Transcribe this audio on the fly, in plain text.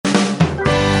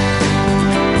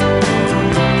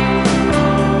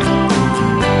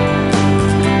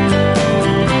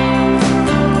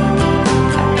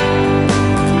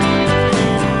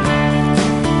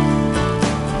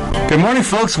morning,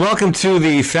 folks. Welcome to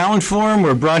the Fallon Forum.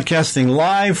 We're broadcasting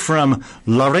live from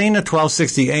Lorena,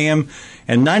 1260 AM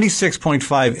and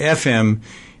 96.5 FM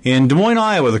in Des Moines,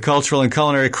 Iowa, the cultural and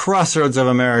culinary crossroads of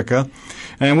America.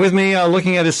 And with me,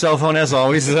 looking at his cell phone, as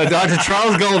always, is Dr.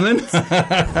 Charles Goldman.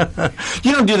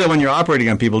 You don't do that when you're operating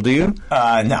on people, do you?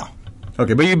 No.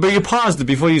 Okay, but you paused it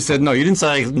before you said no. You didn't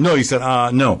say no. You said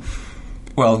no.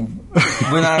 Well,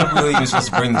 we're not really even supposed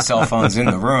to bring the cell phones in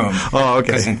the room. Oh, okay.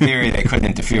 Because in theory, they couldn't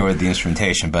interfere with the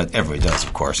instrumentation, but everybody does,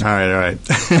 of course. All right.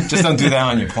 Just don't do that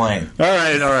on your plane. All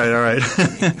right.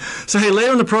 So, hey,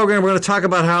 later in the program, we're going to talk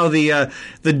about how the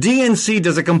DNC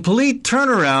does a complete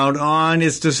turnaround on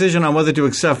its decision on whether to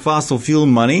accept fossil fuel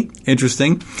money.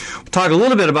 Interesting. We'll talk a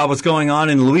little bit about what's going on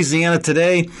in Louisiana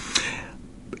today,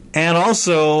 and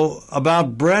also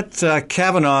about Brett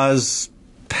Kavanaugh's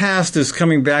past is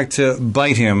coming back to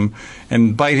bite him,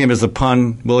 and bite him is a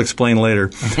pun we'll explain later.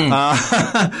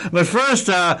 But first,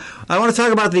 I want to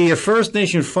talk about the First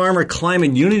Nation Farmer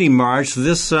Climate Unity March.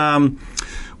 This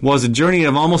was a journey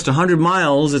of almost 100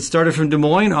 miles. It started from Des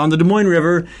Moines on the Des Moines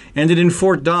River, ended in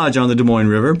Fort Dodge on the Des Moines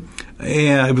River.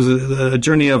 It was a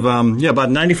journey of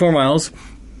about 94 miles.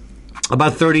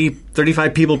 About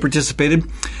 35 people participated,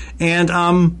 and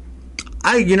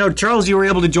Charles, you were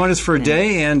able to join us for a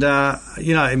day, and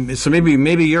so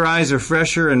maybe your eyes are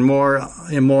fresher and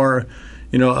more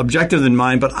objective than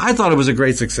mine. But I thought it was a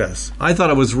great success. I thought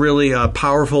it was really a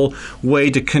powerful way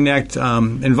to connect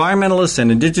environmentalists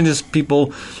and indigenous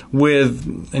people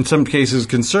with, in some cases,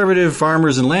 conservative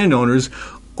farmers and landowners,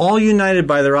 all united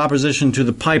by their opposition to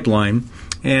the pipeline,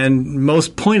 and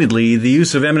most pointedly, the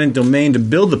use of eminent domain to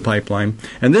build the pipeline.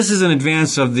 And this is in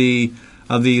advance of the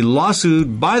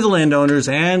lawsuit by the landowners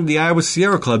and the Iowa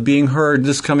Sierra Club being heard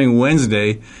this coming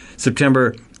Wednesday,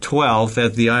 September 12th,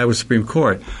 at the Iowa Supreme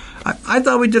Court. I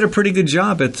thought we did a pretty good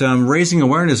job at raising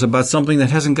awareness about something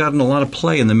that hasn't gotten a lot of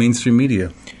play in the mainstream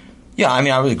media. Yeah,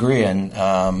 I would agree. And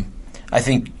I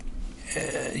think,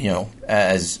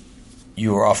 as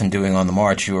you were often doing on the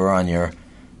march, you were on your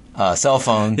cell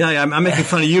phone. Yeah, I'm making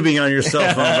fun of you being on your cell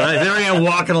phone, but there I am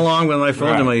walking along with my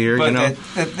phone to my ear. But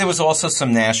there was also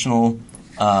some national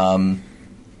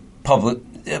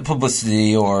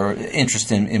publicity or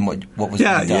interest in what was being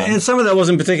done. Yeah, and some of that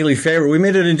wasn't particularly favorable. We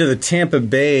made it into the Tampa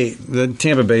Bay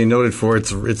noted for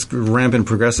its rampant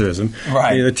progressivism.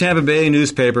 Right. The Tampa Bay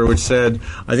newspaper, which said,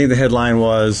 I think the headline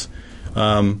was,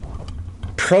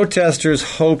 protesters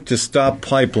hope to stop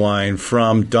pipeline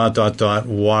from ...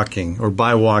 walking, or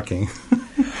by walking.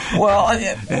 Well,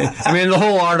 the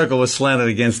whole article was slanted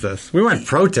against us. We weren't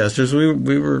protesters.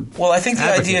 We were. Well, I think the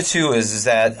advocates. idea too is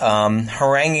that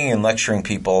haranguing and lecturing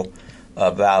people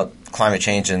about climate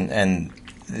change and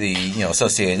the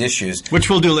associated issues, which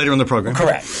we'll do later in the program,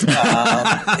 correct,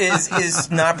 is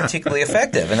not particularly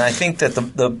effective. And I think that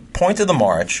the point of the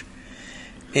march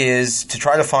is to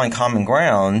try to find common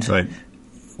ground, right,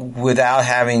 without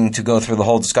having to go through the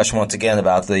whole discussion once again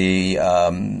about the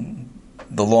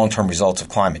long-term results of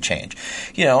climate change.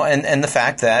 And the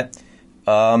fact that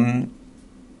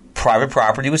private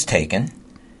property was taken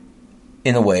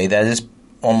in a way that is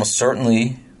almost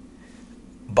certainly,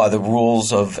 by the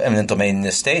rules of eminent domain in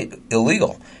this state,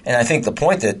 illegal. And I think the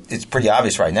point that it's pretty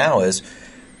obvious right now is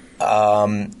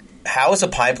how is a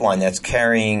pipeline that's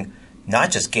carrying not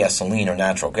just gasoline or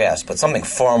natural gas, but something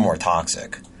far more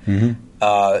toxic,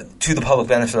 to the public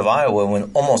benefit of Iowa,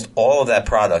 when almost all of that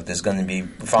product is going to be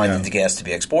refined into gas to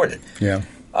be exported. Yeah.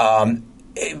 By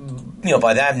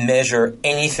that measure,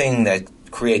 anything that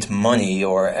creates money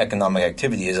or economic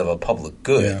activity is of a public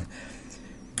good. Yeah.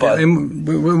 But and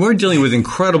we're dealing with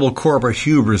incredible corporate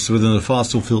hubris within the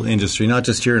fossil fuel industry, not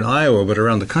just here in Iowa, but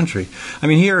around the country.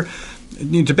 Here,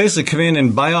 to basically come in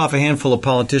and buy off a handful of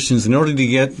politicians in order to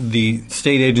get the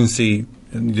state agency,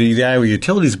 the Iowa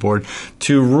Utilities Board,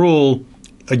 to rule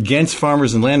against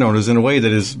farmers and landowners in a way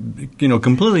that is,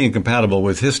 completely incompatible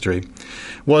with history,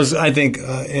 was, I think,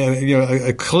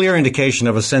 a clear indication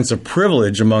of a sense of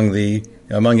privilege among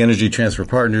Energy Transfer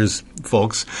Partners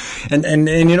folks. And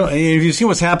if you've seen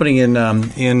what's happening in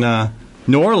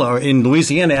New Orleans, in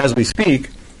Louisiana, as we speak,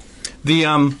 the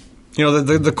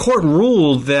court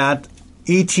ruled that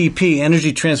ETP,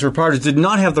 Energy Transfer Partners, did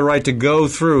not have the right to go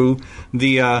through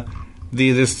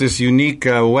this unique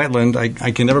wetland.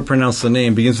 I can never pronounce the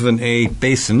name. Begins with an A,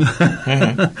 basin,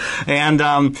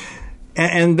 and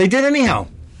they did anyhow.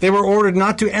 They were ordered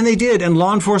not to, and they did. And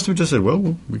law enforcement just said,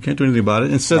 "Well, we can't do anything about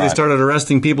it." Instead, They started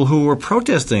arresting people who were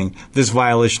protesting this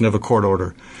violation of a court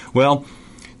order. Well,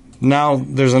 now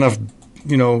there's enough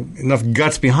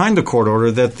guts behind the court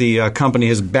order that the company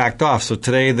has backed off. So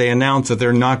today they announced that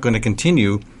they're not going to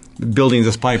continue building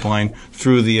this pipeline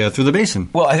through the basin.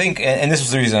 Well, I think, and this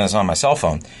was the reason I was on my cell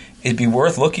phone, it'd be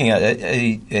worth looking at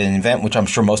an event which I'm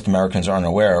sure most Americans aren't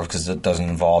aware of because it doesn't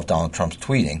involve Donald Trump's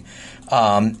tweeting.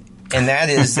 And that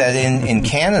is that in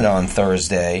Canada on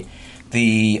Thursday,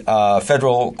 the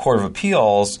Federal Court of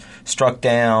Appeals struck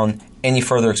down any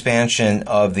further expansion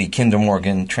of the Kinder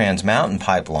Morgan Trans Mountain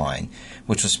pipeline,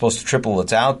 which was supposed to triple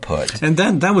its output. And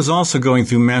that was also going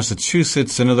through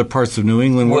Massachusetts and other parts of New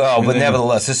England. Well, but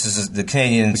nevertheless, this is the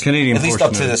Canadian at least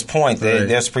up to this point,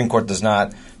 their Supreme Court does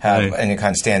not have any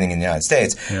kind of standing in the United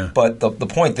States. Yeah. But the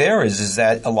point there is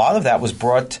that a lot of that was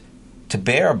brought to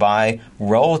bear by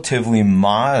relatively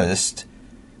modest,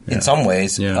 in some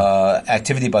ways,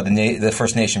 activity by the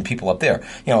First Nation people up there.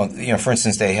 You know, for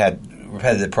instance, they had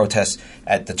repetitive protests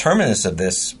at the terminus of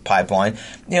this pipeline.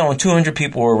 And 200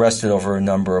 people were arrested over a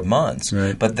number of months.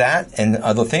 Right. But that and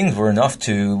other things were enough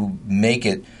to make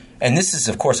it. And this is,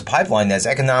 of course, a pipeline that's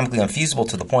economically unfeasible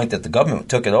to the point that the government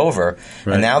took it over,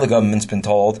 and now the government's been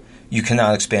told you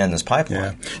cannot expand this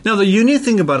pipeline. Yeah. Now, the unique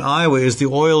thing about Iowa is the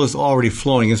oil is already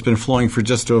flowing. It's been flowing for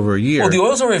just over a year. Well, the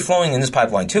oil's already flowing in this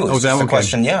pipeline too. It's just a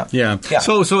question. Yeah.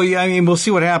 So I mean, we'll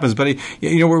see what happens. But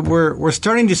we're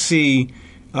starting to see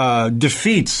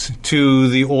defeats to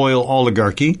the oil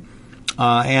oligarchy.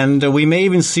 And we may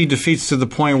even see defeats to the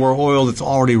point where oil that's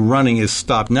already running is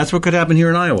stopped. And that's what could happen here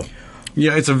in Iowa.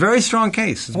 Yeah, it's a very strong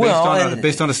case. It's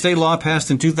based on a state law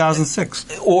passed in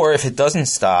 2006. Or if it doesn't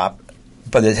stop,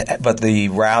 but the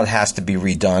route has to be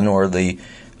redone, or the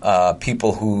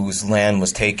people whose land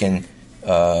was taken,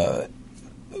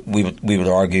 we would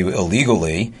argue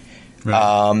illegally,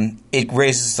 it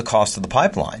raises the cost of the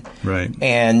pipeline. Right.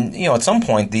 And at some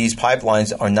point, these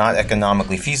pipelines are not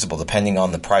economically feasible, depending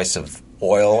on the price of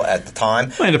oil at the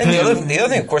time. Well, and the other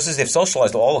thing, of course, is they've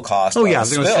socialized all the costs. Oh, yeah,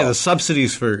 they're going to say the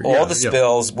subsidies for all the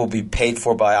spills will be paid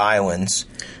for by islands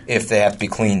if they have to be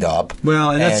cleaned up. Well,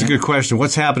 and that's a good question.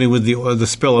 What's happening with the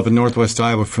spill up in northwest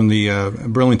Iowa from the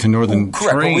Burlington Northern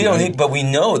correct, train? But we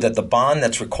know that the bond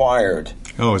that's required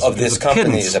of this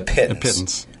company is a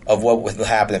pittance of what would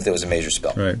happen if there was a major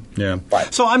spill. Right, yeah.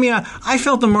 Right. So, I mean, I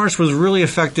felt the march was really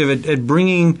effective at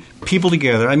bringing people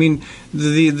together. I mean,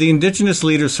 the indigenous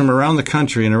leaders from around the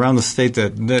country and around the state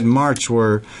that marched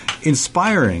were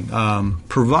inspiring,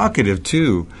 provocative,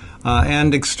 too,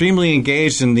 and extremely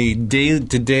engaged in the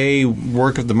day-to-day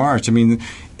work of the march. I mean,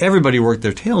 everybody worked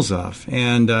their tails off,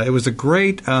 and it was a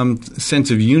great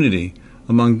sense of unity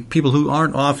among people who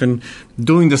aren't often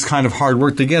doing this kind of hard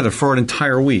work together for an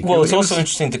entire week. Well, it's also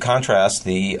interesting to contrast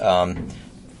the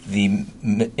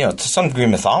to some degree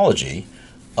mythology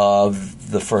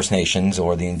of the First Nations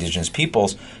or the indigenous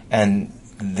peoples and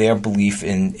their belief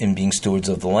in being stewards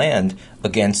of the land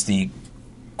against the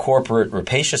corporate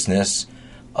rapaciousness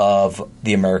of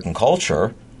the American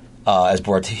culture as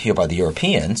brought here by the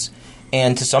Europeans,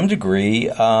 and to some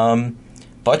degree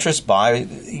buttressed by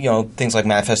things like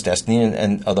Manifest Destiny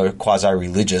and other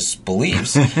quasi-religious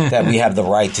beliefs that we have the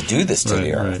right to do this to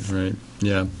the earth. Right.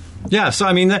 Yeah. So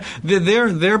I mean,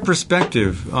 their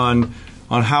perspective on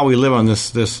how we live on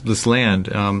this land,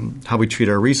 how we treat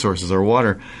our resources, our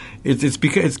water,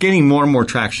 it's gaining more and more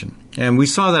traction, and we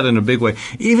saw that in a big way.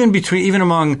 Even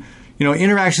among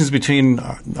interactions between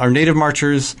our native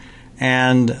marchers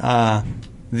and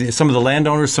some of the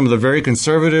landowners, some of the very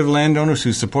conservative landowners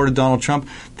who supported Donald Trump,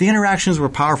 the interactions were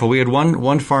powerful. We had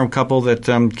one farm couple that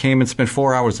came and spent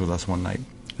 4 hours with us one night.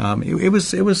 It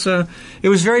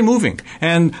was very moving,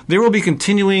 and there will be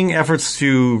continuing efforts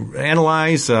to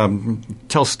analyze,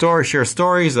 tell stories, share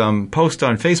stories, post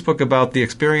on Facebook about the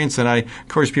experience, and I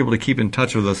encourage people to keep in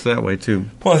touch with us that way too.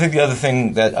 Well, I think the other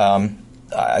thing that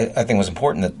I think was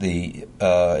important that the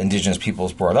indigenous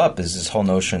peoples brought up is this whole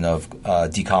notion of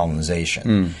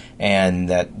decolonization, and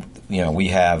that we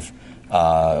have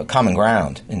common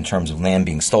ground in terms of land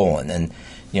being stolen. And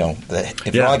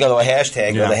if you want to go to a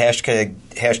hashtag, go to hashtag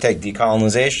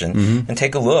decolonization and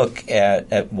take a look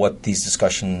at what these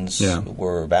discussions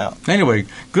were about. Anyway,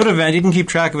 good event. You can keep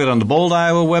track of it on the Bold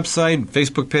Iowa website,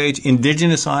 Facebook page,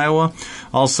 Indigenous Iowa,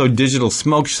 also digital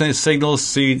smoke signals,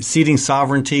 seeding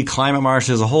sovereignty, climate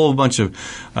marches, a whole bunch of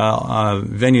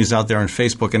venues out there on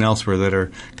Facebook and elsewhere that are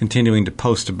continuing to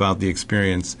post about the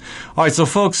experience. All right, so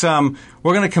folks,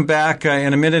 we're going to come back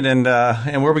in a minute, and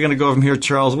where are we going to go from here,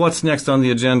 Charles? What's next on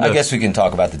the agenda? I guess we can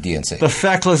talk about the DNC. The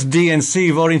Feckless DNC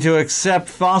voting to accept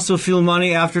fossil fuel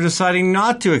money after deciding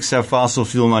not to accept fossil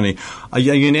fuel money. A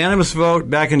unanimous vote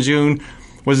back in June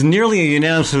was nearly a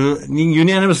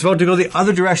unanimous vote to go the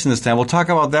other direction this time. We'll talk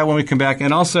about that when we come back,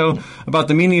 and also about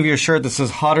the meaning of your shirt that says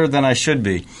 "hotter than I should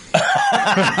be."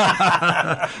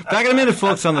 Back in a minute,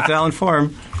 folks, on the Fallon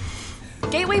Forum.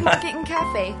 Gateway Market and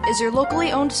Cafe is your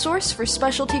locally owned source for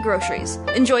specialty groceries.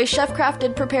 Enjoy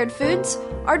chef-crafted prepared foods,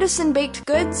 artisan-baked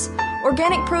goods,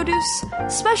 organic produce,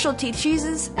 specialty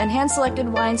cheeses, and hand-selected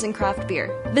wines and craft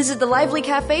beer. Visit the lively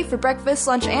cafe for breakfast,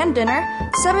 lunch, and dinner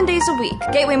 7 days a week.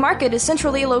 Gateway Market is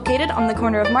centrally located on the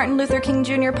corner of Martin Luther King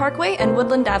Jr. Parkway and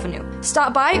Woodland Avenue.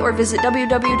 Stop by or visit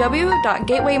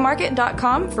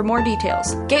www.gatewaymarket.com for more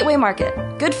details. Gateway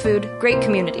Market. Good food, great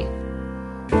community.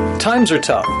 Times are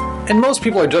tough, and most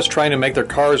people are just trying to make their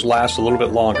cars last a little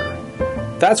bit longer.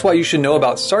 That's why you should know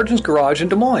about Sargent's Garage in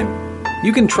Des Moines.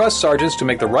 You can trust Sargent's to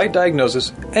make the right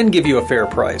diagnosis and give you a fair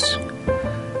price.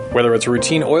 Whether it's a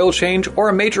routine oil change or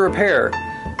a major repair,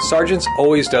 Sargent's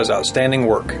always does outstanding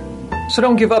work. So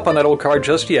don't give up on that old car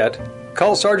just yet.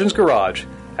 Call Sargent's Garage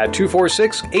at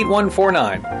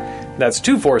 246-8149. That's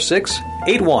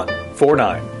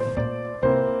 246-8149.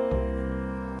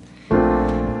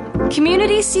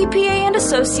 Community CPA and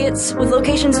Associates, with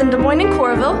locations in Des Moines and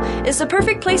Coralville, is the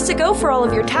perfect place to go for all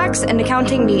of your tax and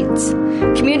accounting needs.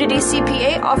 Community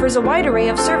CPA offers a wide array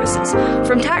of services,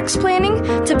 from tax planning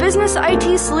to business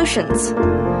IT solutions.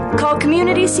 Call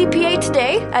Community CPA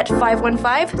today at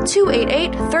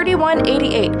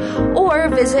 515-288-3188 or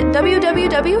visit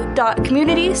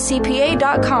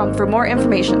www.communitycpa.com for more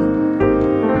information.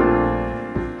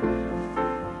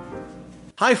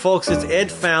 Hi folks, it's Ed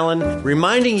Fallon,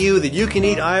 reminding you that you can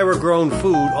eat Iowa-grown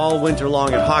food all winter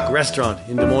long at Hawk Restaurant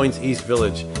in Des Moines East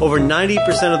Village. Over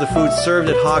 90% of the food served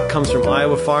at Hawk comes from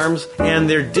Iowa farms, and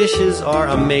their dishes are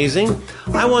amazing.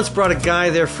 I once brought a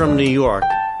guy there from New York,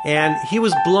 and he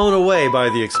was blown away by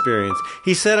the experience.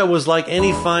 He said it was like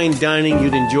any fine dining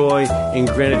you'd enjoy in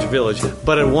Greenwich Village,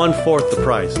 but at 1/4 the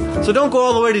price. So don't go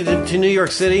all the way to New York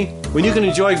City when you can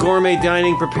enjoy gourmet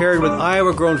dining prepared with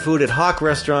Iowa-grown food at Hawk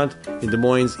Restaurant in Des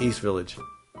Moines East Village.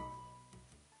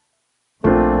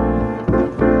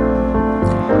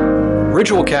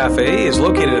 Ritual Cafe is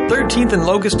located at 13th and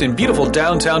Locust in beautiful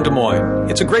downtown Des Moines.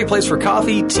 It's a great place for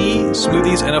coffee, tea,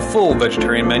 smoothies, and a full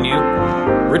vegetarian menu.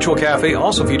 Ritual Cafe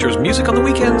also features music on the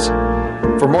weekends.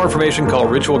 For more information, call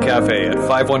Ritual Cafe at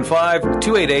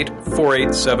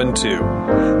 515-288-4872.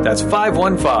 That's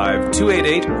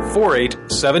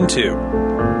 515-288-4872.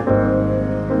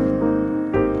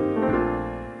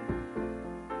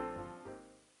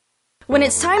 When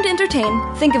it's time to entertain,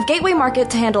 think of Gateway Market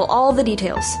to handle all the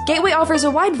details. Gateway offers a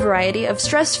wide variety of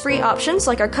stress-free options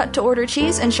like our cut-to-order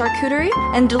cheese and charcuterie,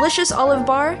 and delicious olive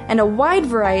bar, and a wide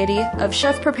variety of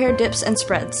chef-prepared dips and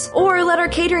spreads. Or let our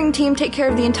catering team take care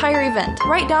of the entire event,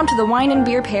 right down to the wine and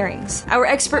beer pairings. Our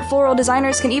expert floral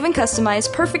designers can even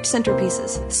customize perfect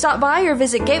centerpieces. Stop by or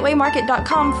visit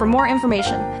gatewaymarket.com for more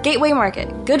information. Gateway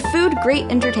Market. Good food,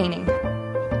 great entertaining.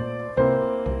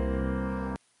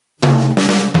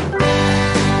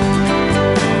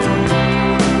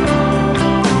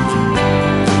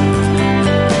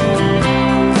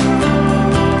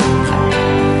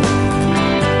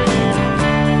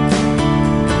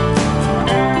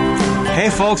 Hey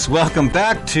folks, welcome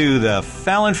back to the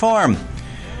Fallon Forum.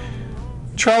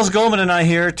 Charles Goldman and I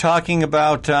here talking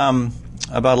about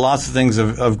lots of things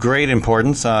of great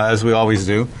importance, as we always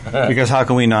do, because how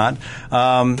can we not?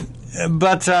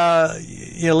 But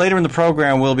later in the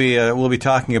program we'll be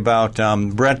talking about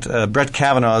Brett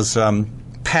Kavanaugh's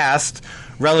past,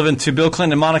 relevant to Bill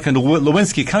Clinton and Monica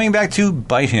Lewinsky, coming back to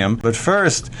bite him. But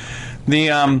first,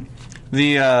 the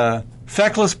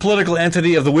Feckless Political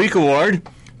Entity of the Week Award,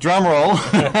 drum roll,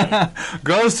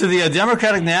 goes to the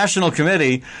Democratic National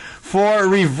Committee for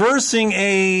reversing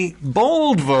a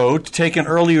bold vote taken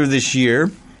earlier this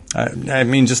year.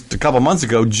 Just a couple months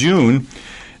ago, June.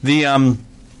 The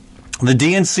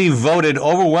DNC voted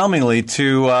overwhelmingly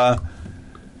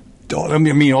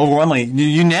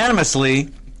unanimously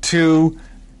to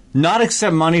not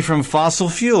accept money from fossil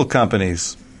fuel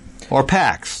companies. Or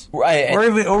PACs. Right.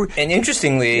 And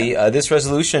interestingly, this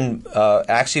resolution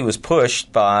actually was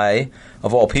pushed by,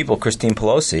 of all people, Christine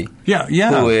Pelosi. Yeah.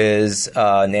 Who is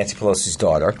Nancy Pelosi's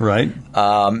daughter. Right.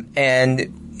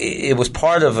 And it was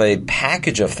part of a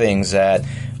package of things that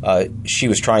she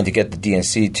was trying to get the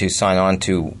DNC to sign on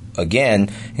to again,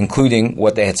 including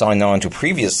what they had signed on to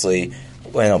previously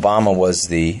when Obama was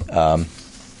the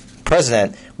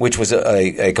president, which was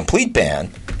a complete ban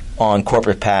on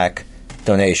corporate PAC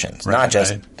donations, not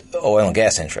just oil and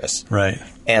gas interests. Right.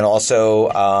 And also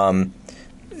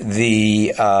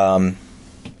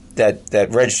that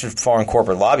registered foreign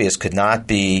corporate lobbyists could not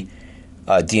be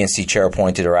DNC chair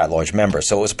appointed or at-large members.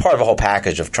 So it was part of a whole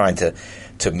package of trying to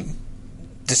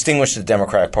distinguish the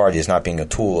Democratic Party as not being a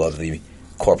tool of the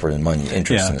corporate and money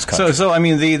interests in this country. So I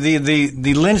mean,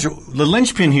 the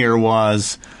linchpin here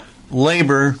was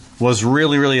labor was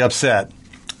really, really upset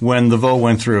when the vote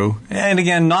went through. And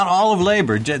again, not all of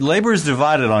labor. Labor is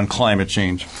divided on climate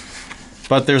change.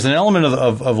 But there's an element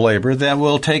of labor that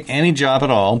will take any job at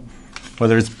all,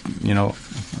 whether it's,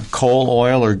 coal,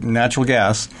 oil, or natural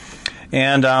gas.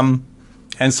 And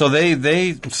so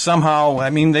they somehow,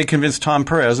 they convinced Tom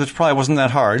Perez, which probably wasn't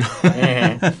that hard,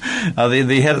 mm-hmm.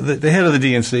 the head of the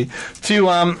DNC,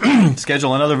 to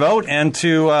schedule another vote and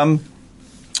to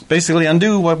basically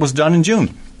undo what was done in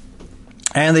June.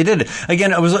 And they did it.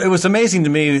 Again, it was amazing to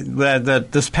me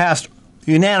that this passed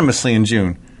unanimously in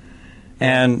June.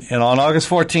 And on August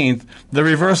 14th, the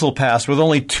reversal passed with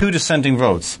only 2 dissenting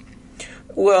votes.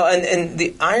 Well, and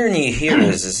the irony here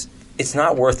is it's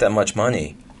not worth that much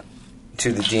money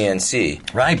to the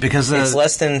DNC. Right, because it's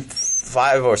less than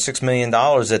 $5 or $6 million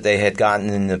that they had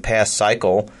gotten in the past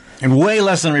cycle. And way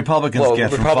less than Republicans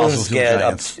get from fossil fuel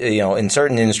giants. In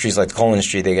certain industries like the coal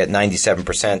industry, they get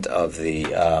 97% of the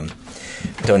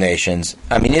donations.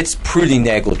 It's pretty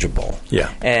negligible.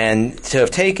 Yeah. And to have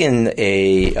taken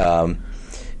a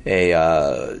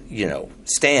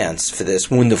stance for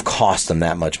this wouldn't have cost them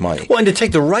that much money. Well, and to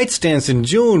take the right stance in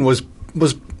June was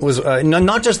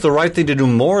not just the right thing to do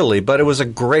morally, but it was a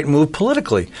great move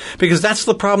politically. Because that's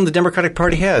the problem the Democratic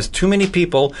Party has. Too many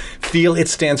people feel it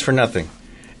stands for nothing.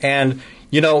 And,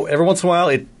 every once in a while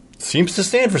it seems to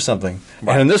stand for something.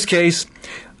 Right. And in this case,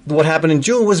 what happened in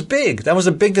June was big. That was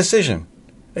a big decision.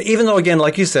 Even though, again,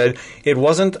 like you said, it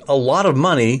wasn't a lot of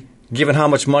money, given how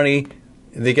much money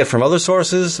they get from other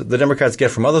sources, the Democrats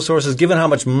get from other sources, given how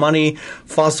much money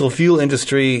fossil fuel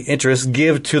industry interests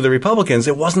give to the Republicans,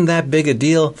 it wasn't that big a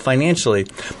deal financially.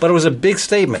 But it was a big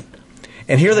statement.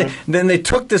 And here they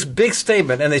took this big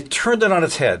statement and they turned it on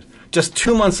its head just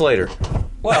 2 months later.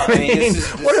 Well,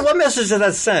 what message did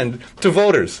that send to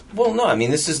voters? Well, no,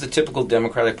 this is the typical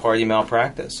Democratic Party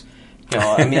malpractice.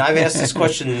 I've asked this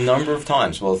question a number of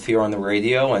times, both here on the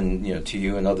radio and, to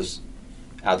you and others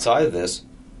outside of this.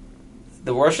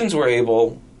 The Russians were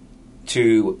able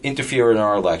to interfere in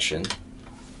our election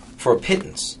for a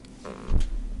pittance.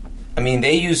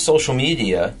 They use social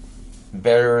media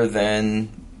better than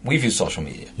we've used social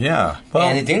media. Yeah. Well,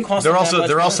 and it didn't cost them that much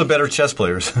they're money. also better chess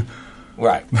players.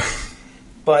 Right.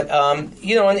 But, and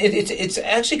it's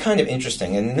actually kind of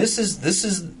interesting. And this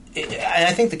is, and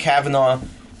I think the Kavanaugh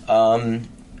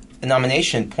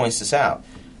nomination points this out.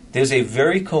 There's a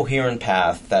very coherent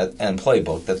path and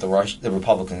playbook that the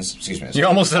Republicans. Excuse me. You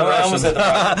almost said Russians.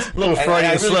 A little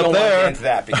Freudian slip there. I really don't want to get into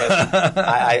that because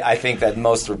I think that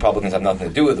most Republicans have nothing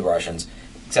to do with the Russians,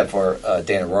 except for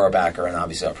Dana Rohrabacher and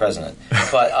obviously our president.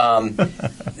 But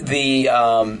they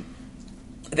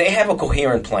have a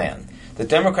coherent plan. The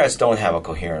Democrats don't have a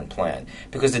coherent plan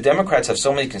because the Democrats have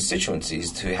so many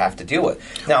constituencies to have to deal with.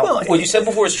 Now, what you said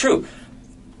before is true.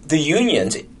 The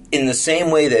unions, in the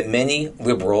same way that many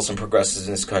liberals and progressives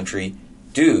in this country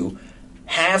do,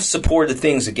 have supported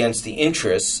things against the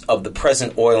interests of the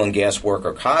present oil and gas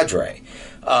worker cadre.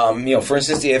 For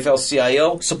instance, the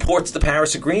AFL-CIO supports the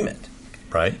Paris Agreement.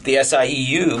 Right. The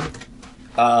SEIU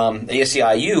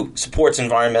supports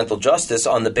environmental justice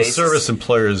on the basis... The Service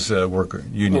Employers Worker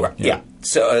Union. Right. Yeah.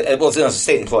 So, it's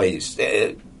state employees.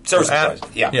 Service employees.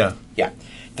 Yeah.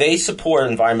 They support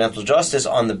environmental justice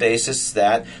on the basis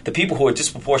that the people who are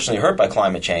disproportionately hurt by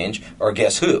climate change are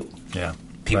guess who? Yeah.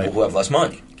 People who have less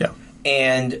money. Yeah.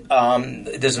 And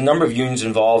there's a number of unions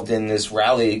involved in this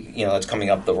rally, that's coming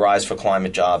up, the Rise for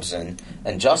Climate Jobs and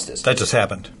Justice. That just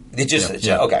happened. It just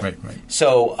okay. Right.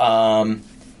 So,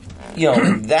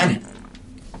 that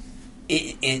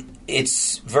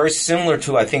it's very similar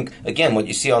to, I think, again, what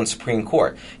you see on the Supreme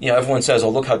Court. Everyone says, "Oh,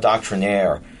 look how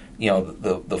doctrinaire."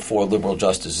 The 4 liberal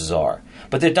justices are.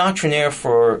 But they're doctrinaire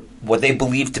for what they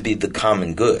believe to be the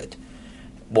common good,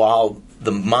 while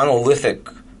the monolithic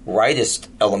rightist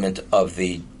element of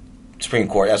the Supreme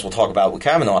Court, as we'll talk about with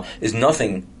Kavanaugh, is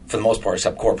nothing for the most part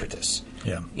except corporatists.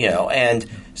 Yeah. And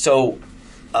so...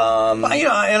 and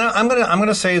I'm going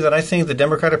to say that I think the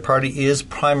Democratic Party is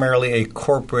primarily a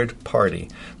corporate party.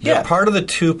 They're part of the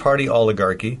 2-party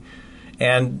oligarchy.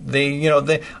 And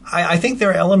I think there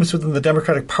are elements within the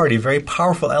Democratic Party, very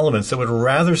powerful elements, that would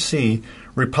rather see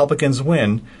Republicans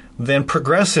win than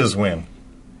progressives win.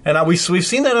 And we've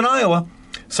seen that in Iowa.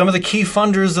 Some of the key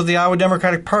funders of the Iowa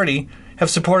Democratic Party have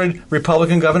supported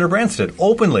Republican Governor Branstad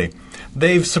openly.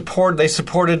 They supported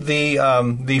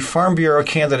the Farm Bureau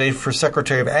candidate for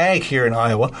Secretary of Ag here in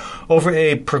Iowa over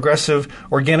a progressive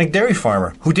organic dairy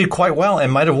farmer who did quite well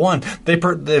and might have won.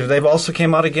 They've also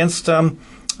came out against a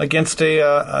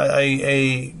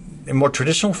more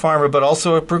traditional farmer, but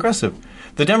also a progressive.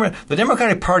 The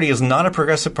Democratic Party is not a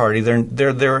progressive party.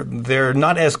 They're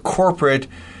not as corporate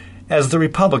as the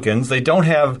Republicans. They don't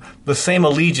have the same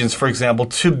allegiance, for example,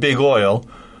 to big oil,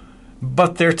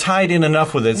 but they're tied in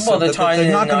enough with it so that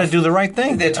they're not going to do the right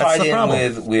thing. They're tied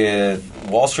in with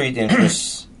Wall Street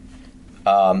interests.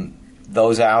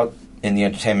 Those out in the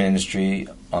entertainment industry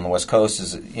on the West Coast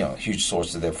is a huge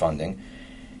source of their funding.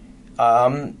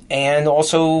 And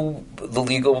also the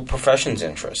legal profession's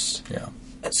interests. Yeah.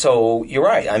 So you're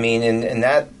right. I mean, and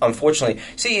that, unfortunately...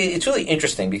 See, it's really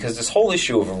interesting because this whole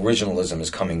issue of originalism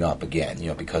is coming up again,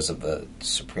 because of the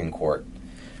Supreme Court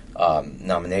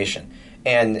nomination.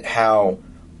 And how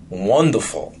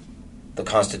wonderful the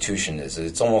Constitution is.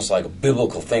 It's almost like a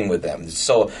biblical thing with them.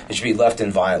 So it should be left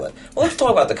inviolate. Well, let's talk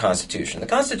about the Constitution. The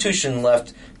Constitution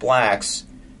left blacks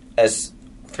as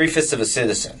 3/5 of a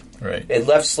citizen. Right. It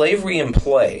left slavery in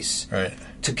place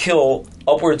to kill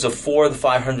upwards of 400,000 to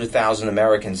 500,000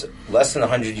 Americans less than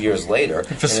 100 years later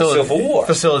in the Civil War.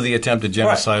 Facilitate the attempted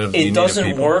genocide of the Native people. It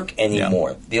doesn't work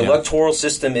anymore. The electoral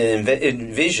system it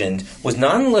envisioned was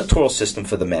not an electoral system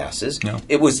for the masses. No.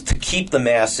 It was to keep the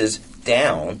masses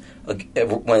down when it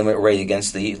went right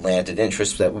against the landed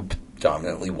interests that were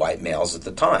predominantly white males at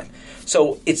the time.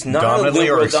 So it's not dominantly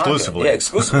a liberal or exclusively? Yeah,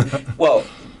 exclusively. Well,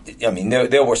 I mean,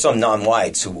 there were some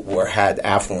non-whites who had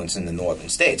affluence in the northern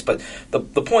states, but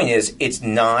the point is, it's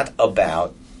not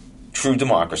about true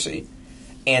democracy,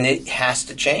 and it has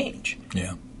to change.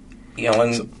 Yeah,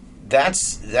 and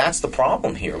that's the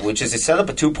problem here, which is it set up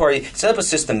a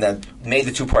system that made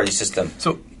the two-party system.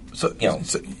 So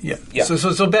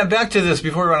back to this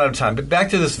before we run out of time. But back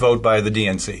to this vote by the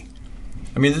DNC.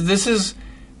 I mean, this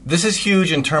is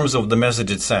huge in terms of the message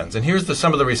it sends. And here's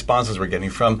some of the responses we're getting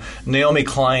from Naomi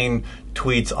Klein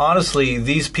tweets, honestly,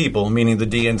 these people, meaning the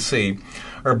DNC,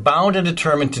 are bound and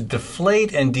determined to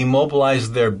deflate and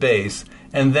demobilize their base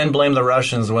and then blame the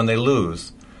Russians when they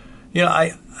lose.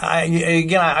 I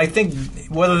think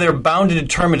whether they're bound and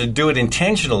determined to do it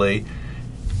intentionally,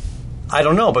 I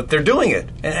don't know, but they're doing it.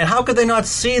 And how could they not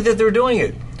see that they're doing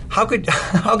it? How could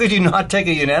you not take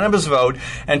a unanimous vote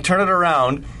and turn it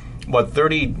around? What,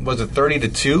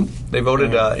 30-2? They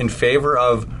voted in favor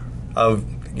of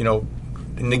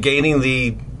negating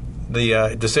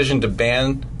the decision to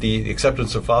ban the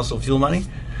acceptance of fossil fuel money.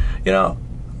 And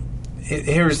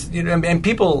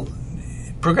people,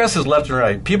 progressives left and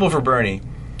right, people for Bernie.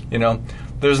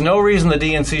 There's no reason the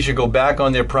DNC should go back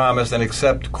on their promise and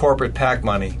accept corporate PAC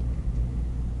money.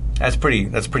 That's pretty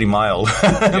mild,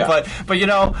 Yeah. but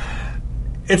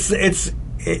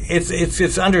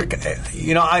it's under.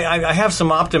 I have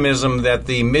some optimism that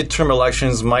the midterm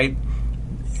elections might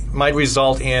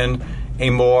result in a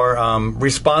more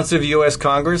responsive U.S.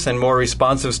 Congress and more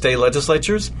responsive state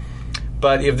legislatures.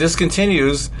 But if this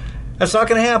continues, that's not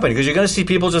going to happen because you're going to see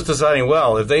people just deciding,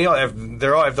 well, if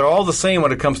they're all the same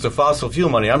when it comes to fossil fuel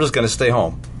money, I'm just going to stay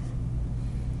home.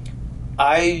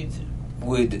 I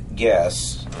would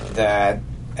guess that,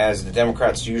 as the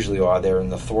Democrats usually are, they're in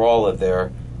the thrall of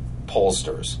their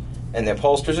pollsters. And their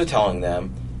pollsters are telling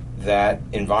them that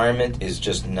environment is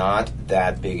just not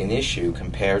that big an issue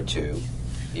compared to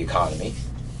the economy.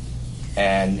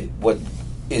 And what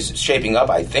is shaping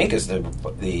up, I think, is the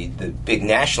big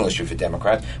national issue for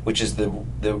Democrats, which is the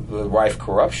rife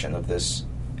corruption of this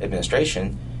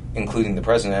administration, including the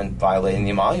president violating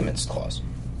the Emoluments Clause.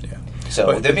 So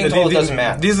but they're being told it doesn't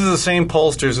matter. These are the same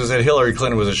pollsters who said Hillary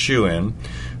Clinton was a shoo-in,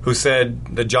 who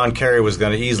said that John Kerry was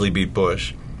going to easily beat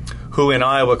Bush, who in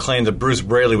Iowa claimed that Bruce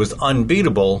Braley was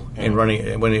unbeatable in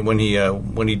running when he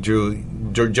drew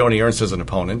Joni Ernst as an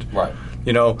opponent. Right.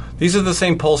 These are the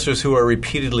same pollsters who are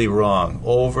repeatedly wrong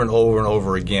over and over and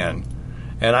over again.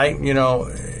 And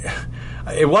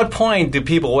at what point do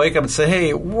people wake up and say,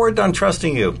 "Hey, we're done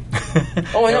trusting you"?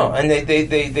 Oh, I know, and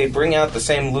they bring out the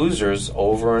same losers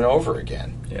over and over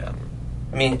again. Yeah,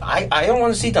 I mean, I don't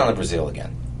want to see Donna Brazile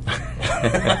again.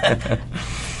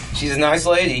 She's a nice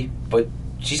lady, but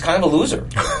she's kind of a loser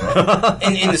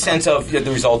in the sense of the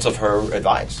results of her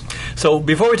advice. So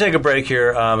before we take a break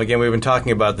here, again, we've been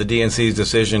talking about the DNC's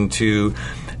decision to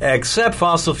accept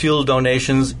fossil fuel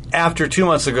donations. After 2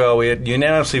 months ago, we had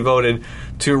unanimously voted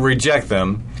to reject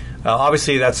them.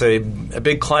 Obviously, that's a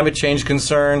big climate change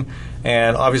concern,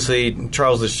 and obviously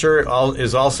Charles's shirt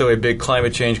is also a big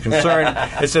climate change concern.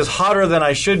 It says hotter than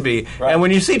I should be. Right. And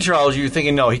when you see Charles, you're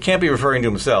thinking, no, he can't be referring to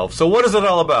himself. So what is it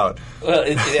all about? Well,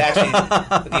 it actually,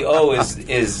 the O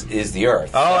is the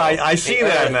Earth. Oh, so I see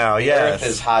that now, yes. The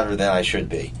Earth is hotter than I should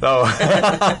be. Oh.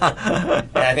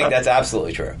 And I think that's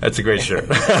absolutely true. That's a great shirt.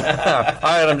 All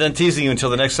right, I'm done teasing you until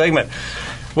the next segment.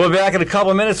 We'll be back in a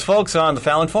couple of minutes, folks, on the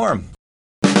Fallon Forum.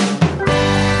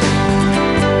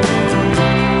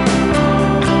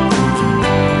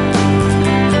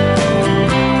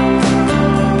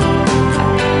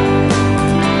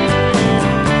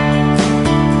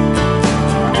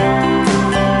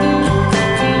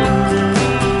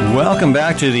 Welcome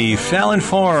back to the Fallon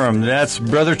Forum. That's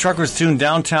Brother Trucker's Tune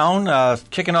Downtown,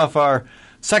 kicking off our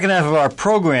second half of our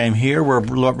program here. We're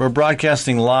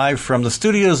broadcasting live from the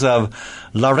studios of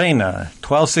La Reina,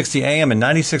 1260 AM and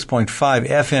 96.5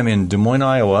 FM in Des Moines,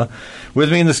 Iowa. With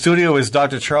me in the studio is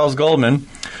Dr. Charles Goldman,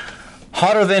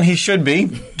 hotter than he should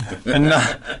be, and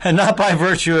not by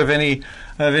virtue of any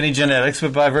genetics,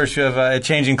 but by virtue of a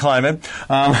changing climate.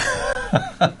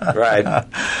 Right.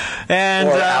 And,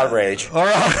 or outrage.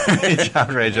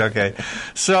 Outrage, okay.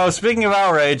 So, speaking of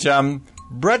outrage,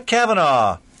 Brett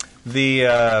Kavanaugh,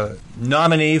 the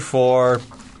nominee for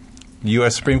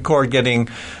U.S. Supreme Court, getting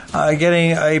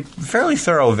a fairly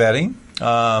thorough vetting.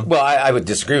 Well, I would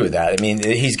disagree with that. I mean,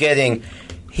 he's getting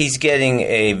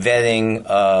a vetting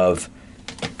of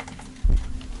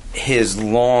his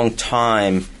long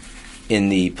time in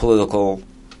the political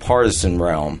partisan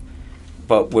realm,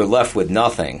 but we're left with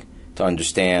nothing to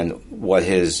understand what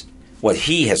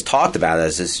he has talked about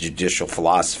as his judicial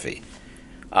philosophy.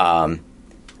 The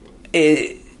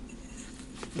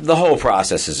whole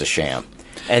process is a sham,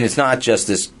 and it's not just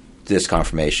this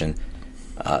confirmation.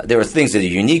 There are things that are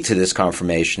unique to this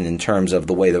confirmation in terms of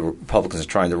the way the Republicans are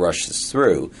trying to rush this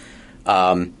through.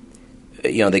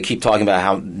 They keep talking about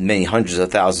how many hundreds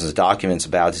of thousands of documents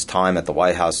about his time at the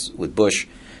White House with Bush,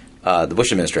 the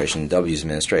Bush administration, W's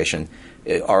administration,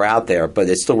 are out there, but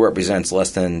it still represents less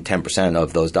than 10%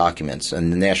 of those documents.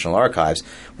 And the National Archives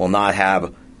will not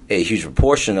have a huge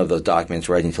proportion of those documents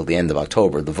right until the end of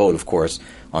October. The vote, of course,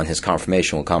 on his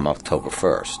confirmation will come October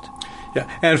 1st. Yeah,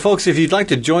 and folks, if you'd like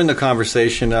to join the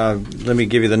conversation, let me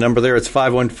give you the number there. It's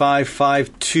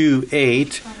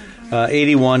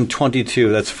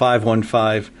 515-528-8122. That's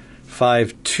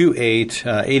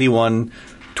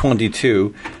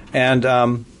 515-528-8122.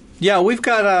 And we've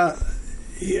got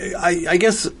I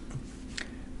guess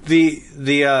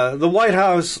the White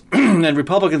House and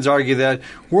Republicans argue that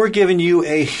we're giving you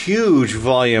a huge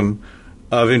volume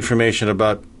of information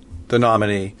about the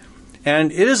nominee,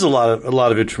 and it is a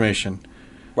lot of information,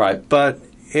 right? But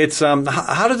it's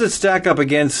how does it stack up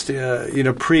against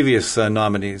previous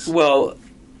nominees? Well,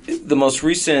 the most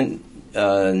recent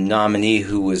nominee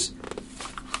who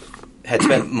had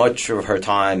spent much of her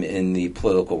time in the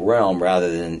political realm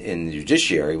rather than in the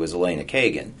judiciary was Elena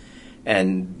Kagan.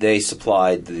 And the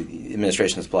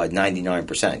administration supplied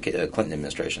 99%, Clinton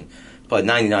administration, supplied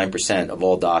 99% of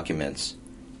all documents.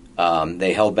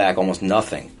 They held back almost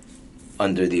nothing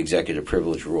under the executive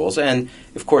privilege rules. And,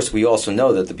 of course, we also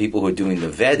know that the people who are doing the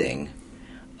vetting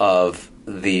of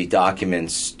the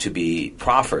documents to be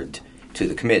proffered to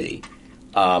the committee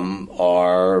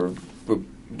are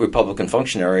Republican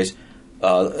functionaries,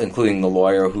 including the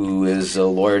lawyer who is a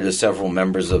lawyer to several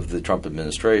members of the Trump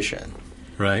administration.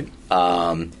 Right.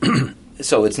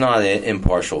 So it's not an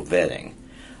impartial vetting.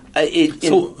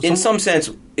 In some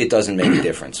sense, it doesn't make a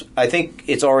difference. I think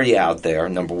it's already out there,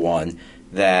 number one,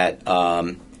 that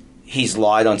he's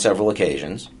lied on several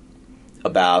occasions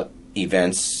about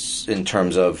events in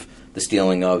terms of the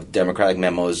stealing of Democratic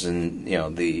memos and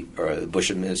the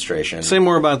Bush administration. Say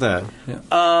more about that. Yeah.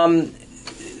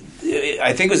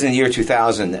 I think it was in the year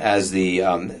 2000, as the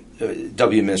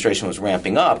W administration was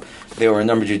ramping up, there were a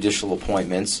number of judicial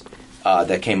appointments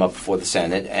that came up before the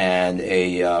Senate, and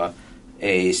a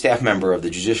staff member of the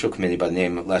Judicial Committee by the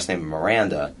last name of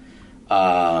Miranda,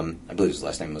 I believe his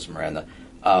last name was Miranda,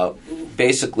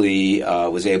 basically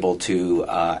was able to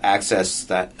access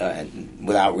that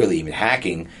without really even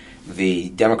hacking the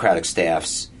Democratic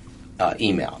staff's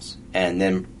emails, and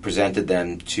then presented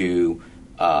them to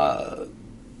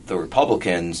the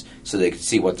Republicans so they could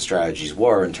see what the strategies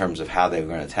were in terms of how they were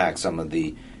going to attack some of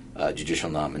the judicial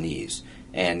nominees.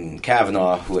 And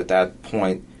Kavanaugh, who at that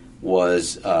point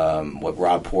was what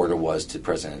Rob Porter was to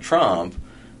President Trump,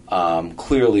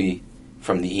 clearly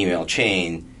from the email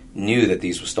chain knew that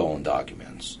these were stolen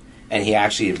documents. And he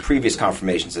actually, in previous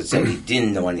confirmations, had said he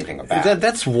didn't know anything about it.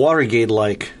 That's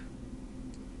Watergate-like.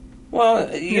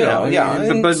 Well,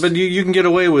 yeah. But you can get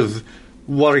away with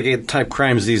Watergate-type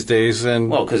crimes these days, and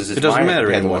because it doesn't matter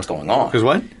compared anymore. To what's going on. Because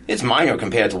what? It's minor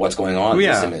compared to what's going on in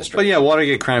this administration. But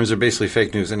Watergate crimes are basically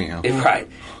fake news anyhow. Right.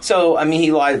 So, I mean,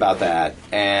 he lied about that,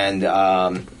 and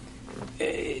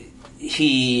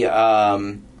he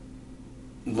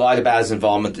lied about his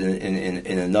involvement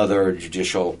in another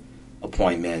judicial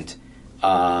appointment,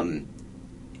 and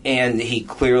he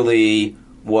clearly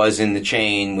was in the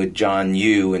chain with John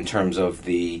Yoo in terms of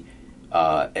the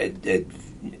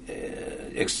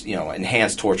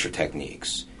enhanced torture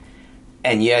techniques.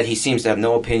 And yet he seems to have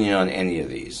no opinion on any of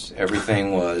these.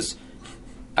 Everything was,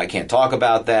 I can't talk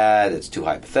about that, it's too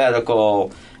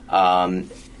hypothetical.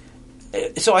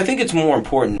 So I think it's more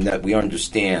important that we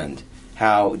understand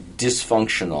how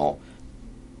dysfunctional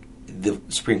the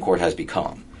Supreme Court has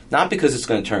become. Not because it's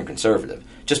going to turn conservative,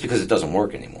 just because it doesn't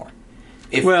work anymore.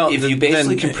 If you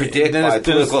basically can predict by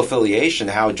political affiliation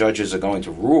how judges are going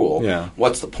to rule,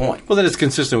 what's the point? Well, then it's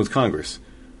consistent with Congress.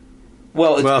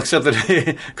 Well, except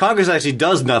that Congress actually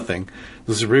does nothing.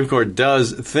 The Supreme Court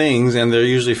does things, and they're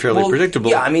usually fairly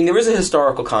predictable. Yeah, I mean, there is a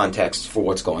historical context for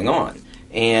what's going on.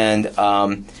 And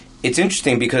it's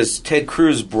interesting because Ted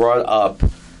Cruz brought up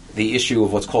the issue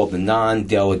of what's called the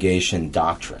non-delegation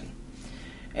doctrine.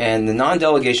 And the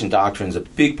non-delegation doctrine is a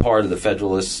big part of the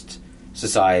Federalist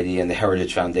Society and the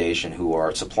Heritage Foundation, who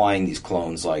are supplying these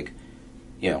clones like,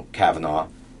 Kavanaugh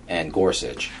and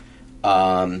Gorsuch.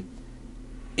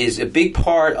 Is a big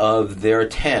part of their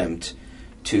attempt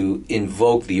to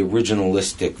invoke the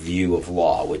originalistic view of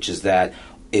law, which is that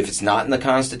if it's not in the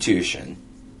Constitution,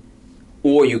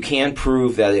 or you can't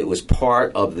prove that it was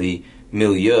part of the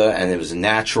milieu and it was a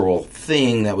natural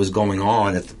thing that was going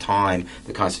on at the time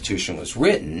the Constitution was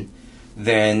written,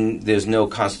 then there's no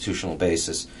constitutional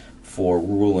basis for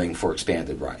ruling for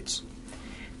expanded rights.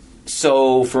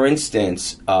 So, for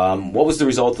instance, what was the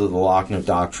result of the Lochner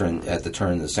Doctrine at the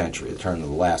turn of the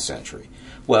last century?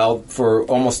 Well, for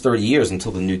almost 30 years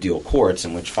until the New Deal courts,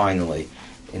 in which finally,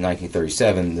 in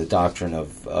 1937, the doctrine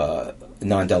of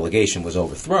non-delegation was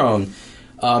overthrown,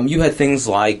 you had things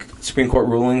like Supreme Court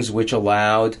rulings which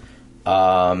allowed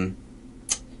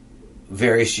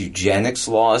various eugenics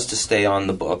laws to stay on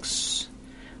the books.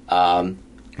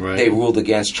 Right. They ruled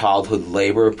against childhood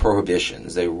labor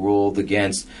prohibitions. They ruled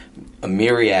against a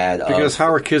myriad because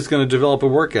how are kids going to develop a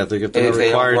work ethic if they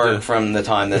don't work from the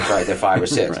time they're 5 or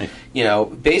 6?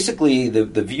 Right. Basically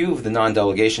the view of the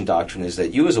non-delegation doctrine is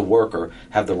that you as a worker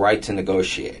have the right to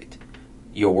negotiate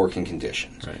your working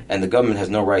conditions. Right. And the government has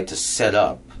no right to set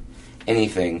up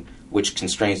anything which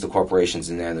constrains the corporations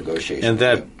in their negotiations. And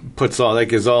that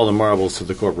gives all the marbles to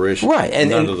the corporation. Right, and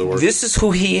none to the workers. This is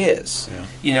who he is.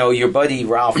 Yeah. Your buddy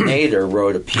Ralph Nader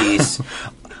wrote a piece.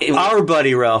 Our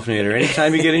buddy Ralph Nader.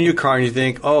 Anytime you get in your car and you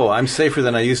think, I'm safer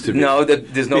than I used to be. No,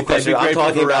 there's no question. I'm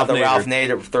talking about the Ralph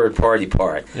Nader third-party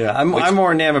part. Yeah, I'm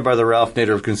more enamored by the Ralph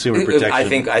Nader of consumer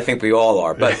protection. I think we all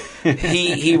are. But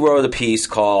he wrote a piece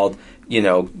called,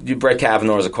 Brett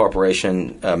Kavanaugh is a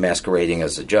corporation masquerading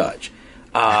as a judge.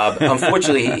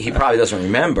 Unfortunately, he probably doesn't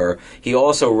remember. He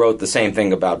also wrote the same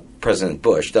thing about President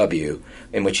Bush, W.,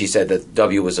 in which he said that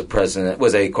W was a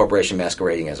corporation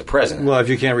masquerading as a president. Well, if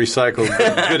you can't recycle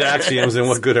good axioms, then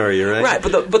what good are you, right? Right,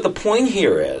 but the point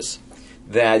here is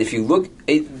that if you look,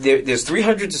 there's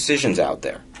 300 decisions out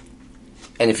there,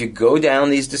 and if you go down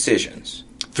these decisions,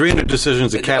 300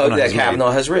 decisions that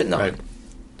Kavanaugh has written on, right.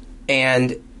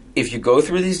 And if you go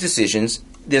through these decisions,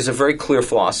 there's a very clear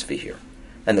philosophy here.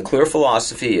 And the clear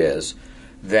philosophy is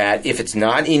that if it's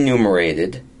not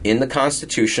enumerated in the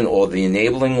Constitution or the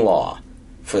enabling law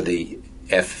for the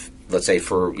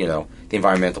the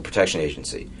Environmental Protection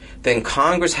Agency, then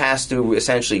Congress has to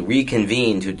essentially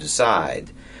reconvene to decide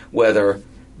whether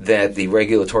that the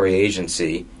regulatory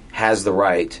agency has the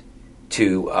right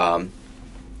to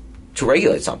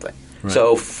regulate something. Right.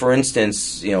 So, for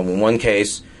instance, in one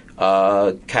case,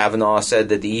 Kavanaugh said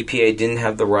that the EPA didn't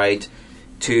have the right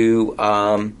to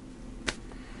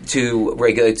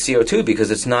regulate CO2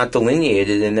 because it's not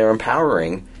delineated in their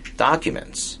empowering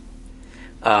documents.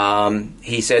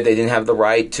 He said they didn't have the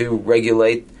right to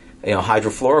regulate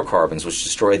hydrofluorocarbons, which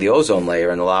destroy the ozone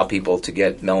layer and allow people to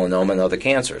get melanoma and other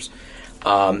cancers.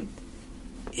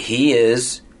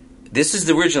 This is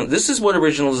what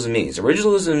originalism means.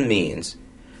 Originalism means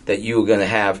that you are going to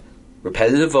have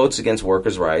repetitive votes against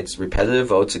workers' rights, repetitive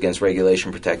votes against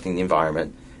regulation protecting the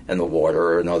environment and the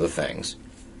water and other things,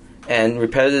 and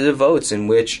repetitive votes in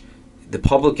which the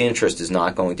public interest is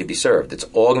not going to be served. It's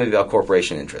all going to be about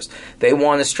corporation interest. They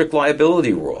want a strict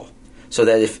liability rule so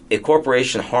that if a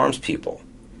corporation harms people,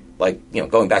 like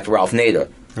going back to Ralph Nader,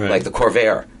 right. like the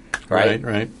Corvair, right?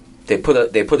 Right. They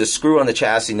put a screw on the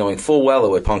chassis knowing full well it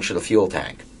would puncture the fuel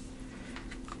tank.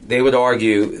 They would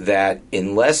argue that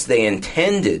unless they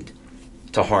intended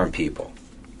to harm people,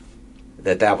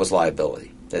 that was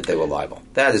liability, that they were liable.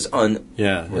 That is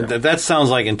Yeah, that sounds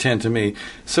like intent to me.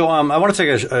 So I want to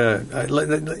take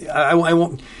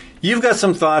you've got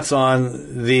some thoughts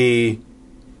on the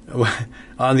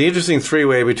interesting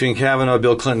three-way between Kavanaugh,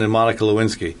 Bill Clinton, and Monica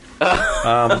Lewinsky.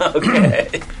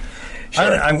 Okay.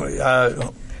 Sure.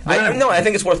 I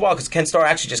think it's worthwhile because Ken Starr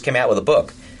actually just came out with a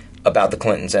book about the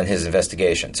Clintons and his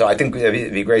investigation. So I think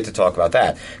it'd be great to talk about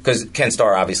that because Ken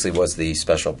Starr obviously was the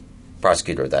special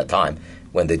prosecutor at that time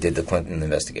when they did the Clinton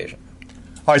investigation.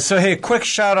 All right, so hey, a quick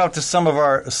shout out to some of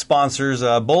our sponsors.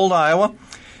 Bold, Iowa,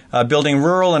 building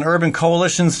rural and urban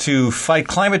coalitions to fight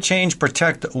climate change,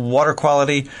 protect water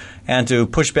quality, and to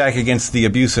push back against the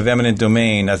abuse of eminent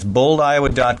domain. That's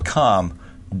boldiowa.com.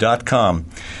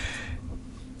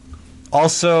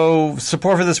 Also,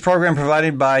 support for this program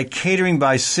provided by Catering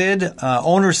by Sid.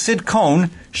 Owner Sid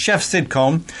Cohn, Chef Sid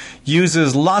Cohn,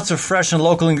 uses lots of fresh and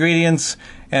local ingredients,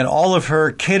 and all of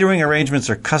her catering arrangements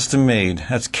are custom made.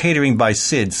 That's Catering by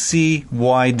Sid,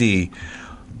 C-Y-D.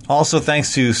 Also,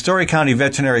 thanks to Story County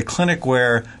Veterinary Clinic,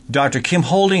 where Dr. Kim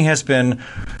Holding has been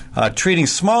treating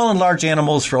small and large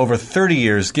animals for over 30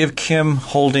 years. Give Kim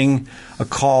Holding a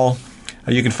call.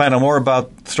 You can find out more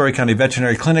about Story County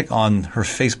Veterinary Clinic on her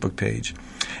Facebook page.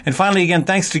 And finally, again,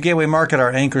 thanks to Gateway Market,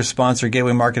 our anchor sponsor,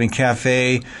 Gateway Market and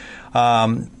Cafe.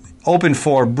 Open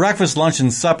for breakfast, lunch,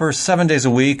 and supper 7 days a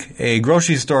week. A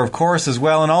grocery store, of course, as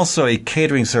well, and also a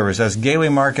catering service. That's Gateway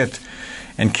Market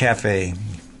and Cafe.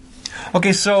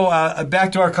 Okay, so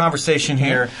back to our conversation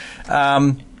here.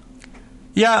 Yeah,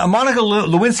 Monica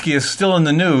Lewinsky is still in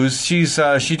the news. She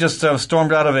just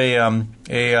stormed out of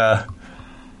a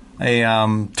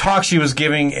talk she was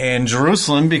giving in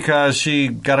Jerusalem because she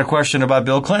got a question about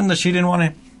Bill Clinton that she didn't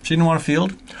want to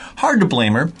field. Hard to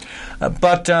blame her,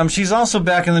 but she's also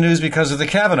back in the news because of the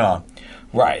Kavanaugh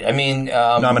right. I mean,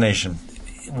 nomination.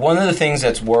 One of the things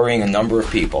that's worrying a number of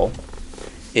people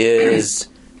is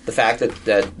the fact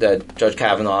that Judge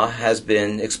Kavanaugh has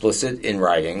been explicit in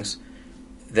writings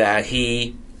that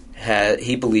he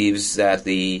believes that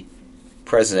the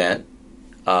president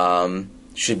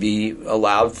should be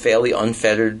allowed fairly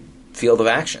unfettered field of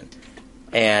action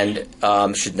and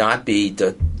should not be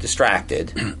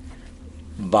distracted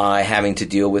by having to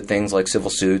deal with things like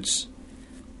civil suits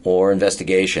or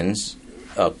investigations,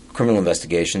 criminal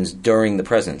investigations during the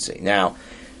presidency. Now,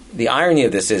 the irony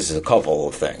of this is a couple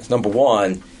of things. Number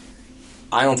one,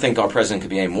 I don't think our president could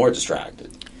be any more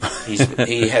distracted.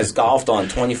 He has golfed on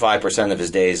 25% of his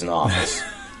days in office.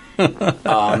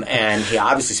 And he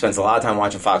obviously spends a lot of time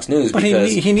watching Fox News. But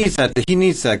because he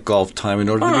needs that golf time in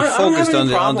order to be focused on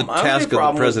the task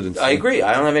of the presidency. I agree.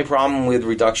 I don't have any problem with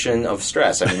reduction of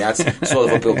stress. I mean, that's sort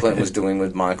of what Bill Clinton was doing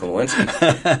with Monica Lewinsky.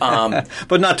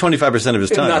 But not 25% of his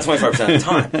time. Not 25% of the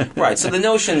time. Right. So the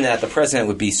notion that the president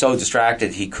would be so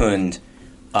distracted he couldn't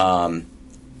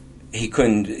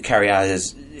carry out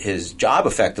his job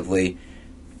effectively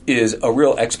is a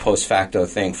real ex post facto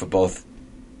thing for both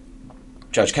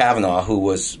Judge Kavanaugh, who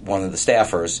was one of the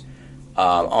staffers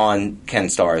on Ken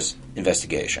Starr's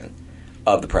investigation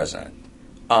of the president.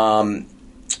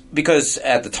 Because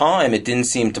at the time, it didn't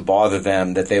seem to bother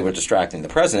them that they were distracting the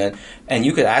president, and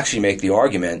you could actually make the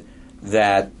argument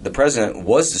that the president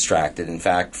was distracted, in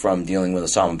fact, from dealing with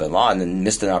Osama bin Laden and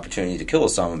missed an opportunity to kill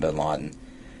Osama bin Laden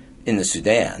in the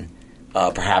Sudan.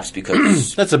 Perhaps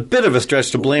because that's a bit of a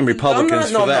stretch to blame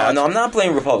Republicans for that. No, I'm not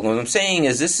blaming Republicans. What I'm saying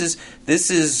is this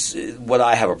is what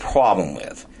I have a problem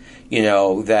with. You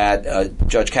know, that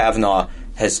Judge Kavanaugh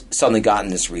has suddenly gotten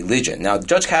this religion. Now,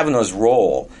 Judge Kavanaugh's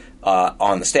role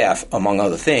on the staff, among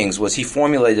other things, was he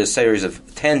formulated a series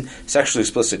of 10 sexually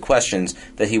explicit questions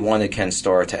that he wanted Ken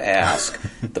Starr to ask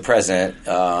the president.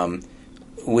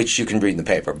 Which you can read in the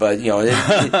paper, but you know,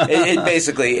 it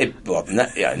basically not in the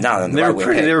they right were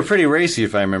way. They were pretty racy,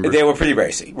 if I remember. They were pretty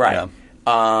racy, right?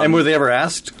 Yeah. And were they ever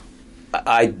asked?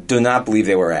 I do not believe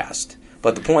they were asked.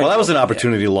 But the point. Well, that was an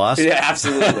opportunity lost. Yeah,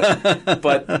 absolutely.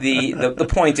 But the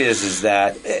point is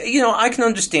that I can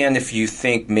understand if you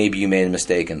think maybe you made a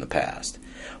mistake in the past.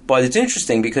 But it's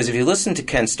interesting because if you listen to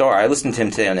Ken Starr, I listened to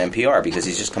him today on NPR because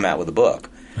he's just come out with a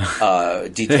book.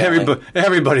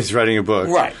 Everybody's writing a book.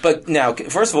 Right. But now,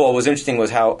 first of all, what was interesting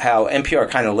was how NPR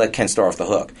kind of let Ken Starr off the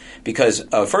hook. Because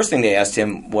first thing they asked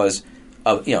him was,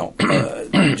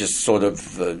 just sort of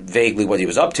vaguely what he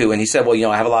was up to. And he said, well,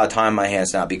 I have a lot of time on my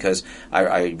hands now because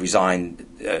I resigned.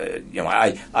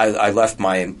 I left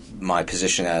my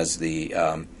position as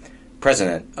the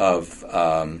president of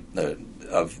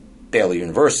Baylor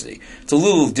University. It's a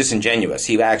little disingenuous.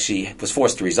 He actually was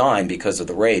forced to resign because of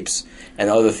the rapes and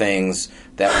other things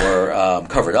that were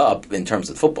covered up in terms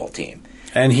of the football team.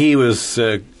 And he was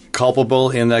culpable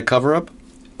in that cover-up?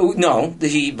 No, but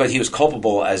he was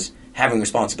culpable as having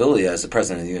responsibility as the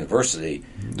president of the university.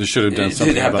 They should have done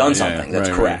something. That's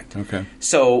right, correct. Right. Okay.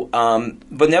 So,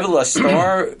 but nevertheless,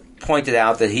 Starr pointed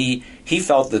out that he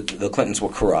felt that the Clintons were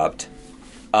corrupt.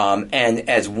 And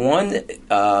as one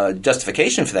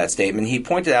justification for that statement, he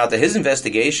pointed out that his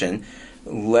investigation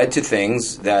led to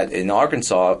things that in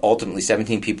Arkansas, ultimately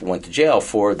 17 people went to jail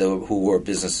who were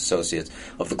business associates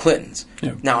of the Clintons.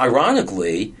 Yeah. Now,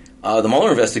 ironically, The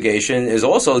Mueller investigation is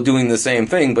also doing the same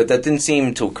thing, but that didn't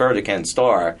seem to occur to Ken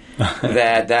Starr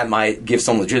that might give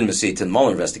some legitimacy to the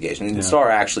Mueller investigation. And Starr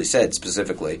actually said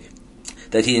specifically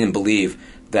that he didn't believe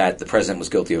that the president was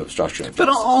guilty of obstruction of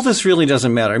justice. But all this really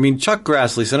doesn't matter. I mean, Senator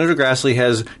Grassley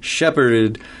has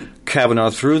shepherded Kavanaugh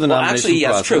through the nomination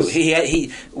process.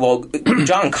 That's true.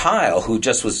 John Kyle, who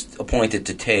just was appointed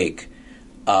to take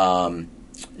John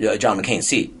McCain's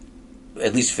seat,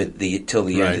 at least for till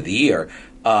the end of the year,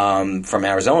 from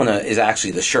Arizona, is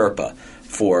actually the Sherpa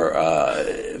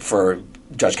for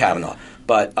Judge Kavanaugh.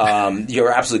 But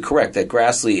you're absolutely correct that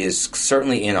Grassley is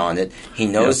certainly in on it. He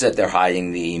knows that they're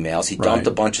hiding the emails. He dumped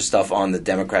a bunch of stuff on the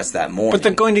Democrats that morning. But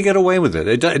they're going to get away with it.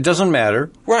 It doesn't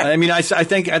matter. Right. I mean, I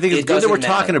think it's good that we're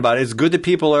talking about it. It's good that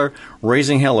people are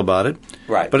raising hell about it.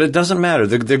 Right. But it doesn't matter.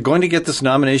 They're going to get this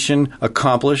nomination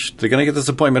accomplished. They're going to get this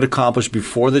appointment accomplished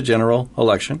before the general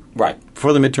election. Right.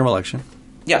 Before the midterm election.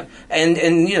 Yeah. And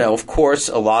of course,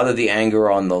 a lot of the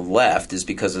anger on the left is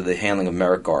because of the handling of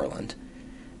Merrick Garland.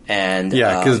 And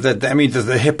because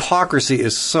the hypocrisy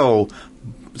is so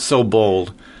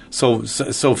bold,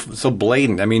 so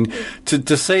blatant. I mean,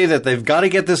 to say that they've got to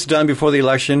get this done before the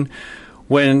election,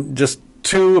 when just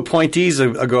 2 appointees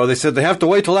ago they said they have to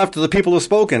wait till after the people have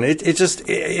spoken.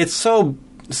 It's so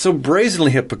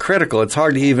brazenly hypocritical. It's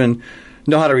hard to even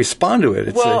know how to respond to it.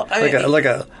 It's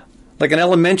like an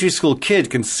elementary school kid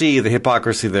can see the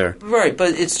hypocrisy there. Right,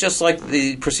 but it's just like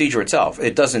the procedure itself.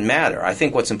 It doesn't matter. I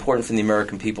think what's important for the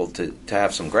American people to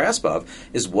have some grasp of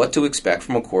is what to expect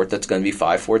from a court that's going to be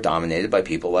 5-4 dominated by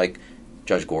people like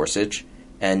Judge Gorsuch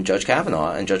and Judge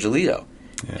Kavanaugh and Judge Alito.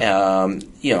 Yeah.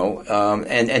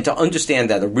 And to understand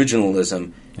that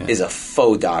originalism is a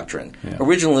faux doctrine. Yeah.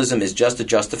 Originalism is just a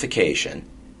justification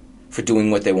for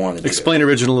doing what they want to do. Explain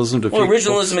originalism to people. Well,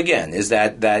 originalism, again, is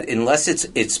that unless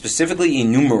it's specifically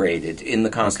enumerated in the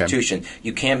Constitution,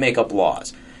 you can't make up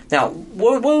laws. Now,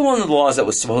 what was one of the laws that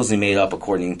was supposedly made up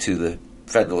according to the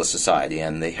Federalist Society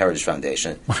and the Heritage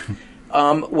Foundation?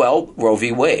 Roe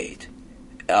v. Wade.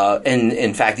 And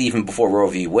in fact, even before Roe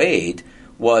v. Wade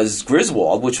was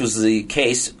Griswold, which was the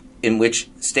case in which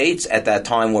states at that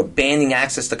time were banning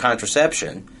access to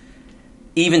contraception,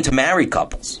 even to married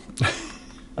couples.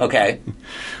 Okay.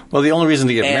 Well, the only reason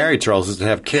to get married, Charles, is to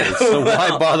have kids. So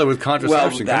why bother with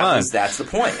contraception? That's the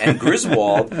point. And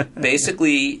Griswold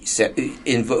basically said,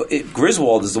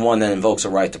 Griswold is the one that invokes a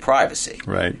right to privacy.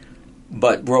 Right.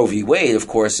 But Roe v. Wade, of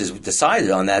course, is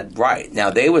decided on that right. Now,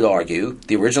 they would argue,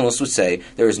 the originalists would say,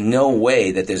 there is no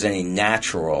way that there's any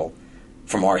natural,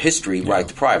 from our history, right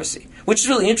to privacy. Which is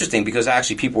really interesting because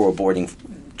actually people were aborting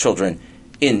children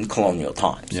in colonial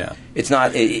times. Yeah. It's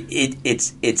not.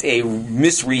 It's a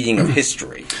misreading of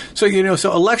history. So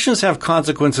elections have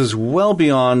consequences well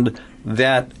beyond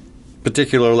that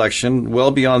particular election, well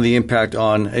beyond the impact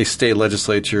on a state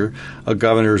legislature, a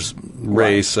governor's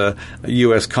race, a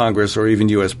U.S. Congress, or even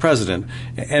U.S. president.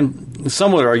 And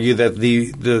some would argue that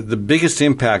the biggest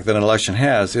impact that an election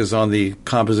has is on the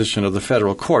composition of the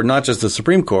federal court, not just the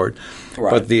Supreme Court,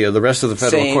 but the rest of the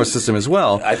federal court system as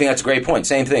well. I think that's a great point.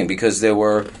 Same thing, because there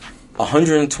were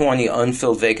 120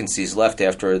 unfilled vacancies left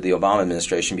after the Obama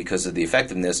administration because of the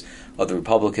effectiveness of the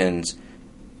Republicans'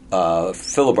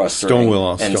 filibustering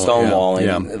and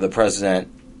stonewalling the president.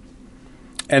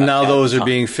 And now those are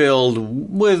being filled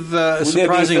with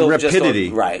surprising rapidity.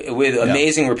 With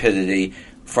amazing rapidity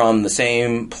from the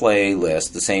same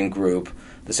playlist, the same group,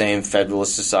 the same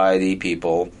Federalist Society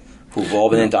people who've all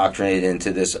been indoctrinated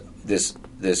into this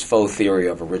faux theory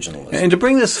of originalism. And to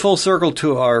bring this full circle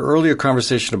to our earlier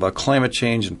conversation about climate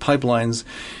change and pipelines,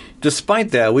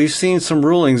 despite that, we've seen some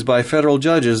rulings by federal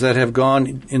judges that have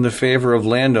gone in the favor of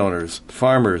landowners,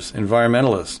 farmers,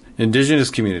 environmentalists, indigenous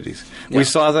communities. Yeah. We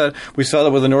saw that with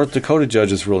the North Dakota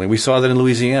judge's ruling. We saw that in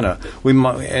Louisiana. The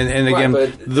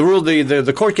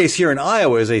court case here in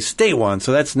Iowa is a state one,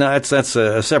 so that's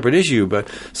a separate issue. But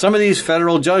some of these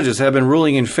federal judges have been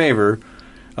ruling in favor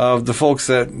of the folks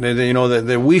that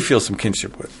we feel some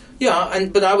kinship with. Yeah,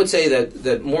 but I would say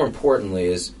that more importantly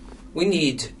is we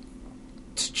need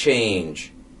to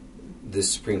change the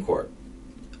Supreme Court.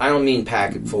 I don't mean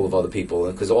pack it full of other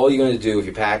people, because all you're going to do if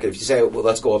you say, well,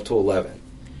 let's go up to 11.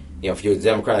 If you're the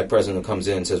Democratic president who comes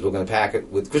in and says we're going to pack it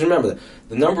with, because remember,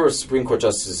 the number of Supreme Court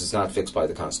justices is not fixed by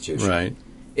the Constitution. Right.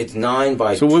 It's 9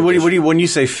 by. So when you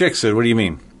say fix it, what do you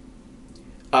mean?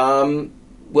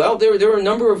 Well, there are a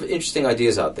number of interesting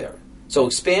ideas out there. So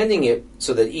expanding it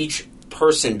so that each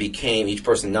person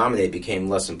nominated became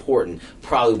less important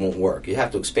probably won't work. You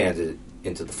have to expand it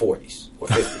into the 40s or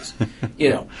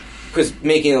 50s. Because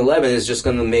making 11 is just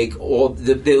going to make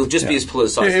they'll just be as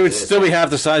politicized. It would still be half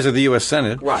the size of the U.S.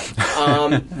 Senate. Right.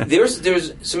 There's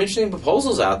some interesting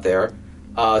proposals out there,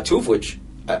 two of which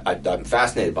I'm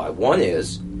fascinated by. One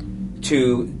is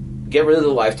to get rid of the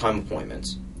lifetime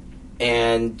appointments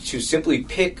and to simply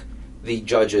pick the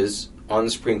judges on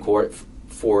the Supreme Court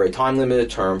for a time-limited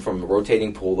term from a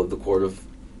rotating pool of the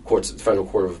Federal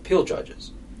Court of Appeal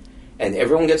judges. And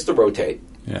everyone gets to rotate.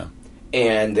 Yeah.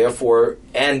 And therefore,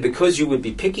 because you would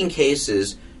be picking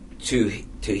cases to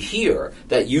hear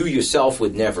that you yourself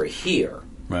would never hear,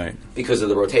 right? Because of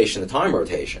the rotation, the time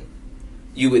rotation,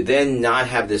 you would then not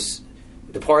have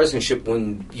the partisanship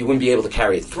when you wouldn't be able to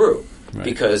carry it through, right.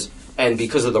 because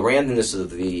of the randomness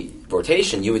of the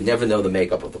rotation, you would never know the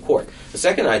makeup of the court. The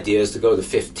second idea is to go to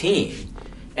 15,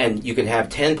 and you can have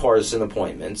 10 partisan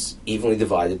appointments evenly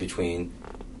divided between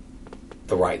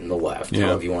the right and the left,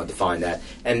 however you want to define that.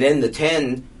 And then the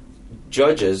 10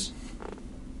 judges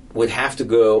would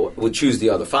choose the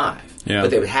other 5. Yeah.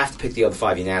 But they would have to pick the other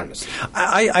 5 unanimously.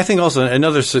 I think also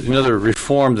another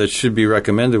reform that should be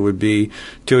recommended would be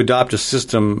to adopt a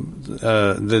system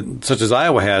such as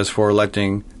Iowa has for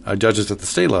electing judges at the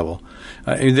state level.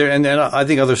 And I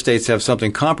think other states have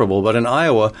something comparable. But in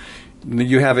Iowa,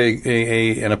 you have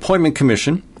an appointment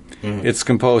commission. Mm-hmm. It's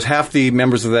composed, half the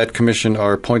members of that commission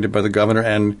are appointed by the governor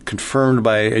and confirmed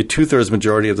by a 2/3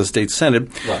 majority of the state Senate.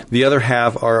 Right. The other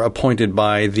half are appointed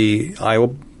by the Iowa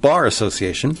Bar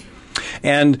Association.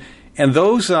 And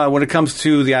those, when it comes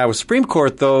to the Iowa Supreme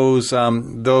Court,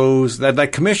 that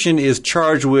commission is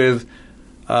charged with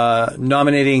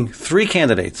nominating 3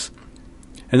 candidates.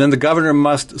 And then the governor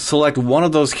must select one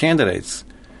of those candidates.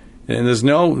 And the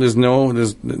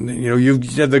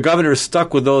governor is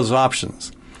stuck with those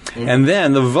options. Mm-hmm. And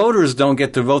then the voters don't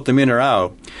get to vote them in or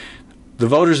out. The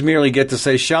voters merely get to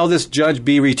say, shall this judge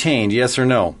be retained, yes or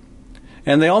no?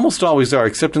 And they almost always are,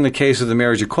 except in the case of the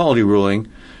marriage equality ruling,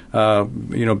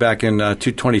 back in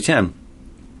 2010.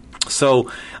 So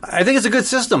I think it's a good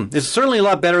system. It's certainly a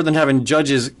lot better than having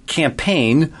judges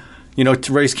campaign,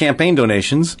 to raise campaign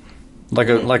donations, like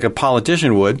a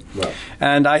politician would. Right.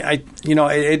 And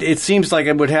it seems like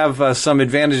it would have some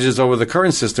advantages over the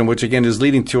current system, which again is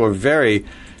leading to a very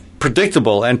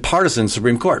predictable and partisan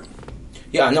Supreme Court.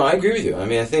 Yeah, no, I agree with you. I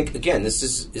mean, I think again, this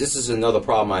is another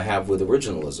problem I have with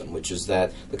originalism, which is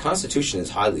that the Constitution is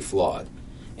highly flawed.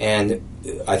 And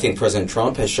I think President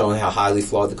Trump has shown how highly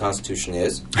flawed the Constitution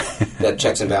is, that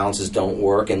checks and balances don't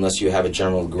work unless you have a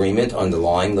general agreement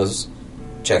underlying those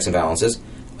checks and balances.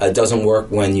 It doesn't work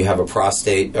when you have a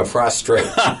prostrate. Another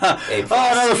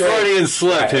Freudian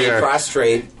slip here. A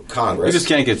prostrate Congress. We just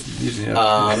can't get...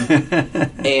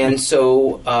 and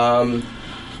so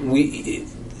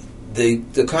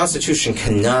the Constitution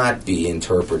cannot be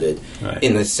interpreted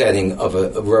in the setting of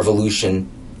a revolution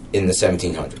in the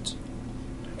 1700s.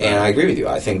 And I agree with you.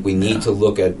 I think we need to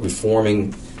look at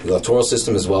reforming the electoral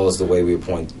system as well as the way we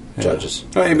appoint judges.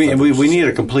 I mean, we need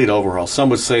a complete overhaul. Some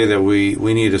would say that we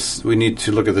need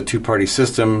to look at the two-party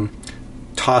system,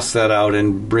 toss that out,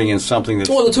 and bring in something that's...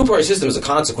 Well, the two-party system is a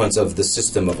consequence of the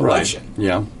system of election. Right.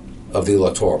 Yeah. Of the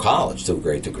Electoral College to a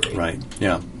great degree. Right,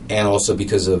 yeah. And also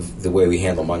because of the way we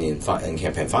handle money in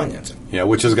campaign financing. Yeah,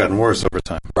 which has gotten worse over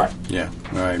time. Right. Yeah,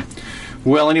 all right.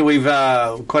 Well, anyway,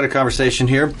 we've quite a conversation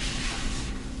here.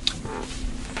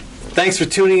 Thanks for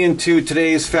tuning in to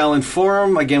today's Fallon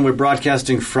Forum. Again, we're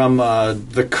broadcasting from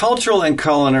the cultural and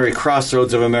culinary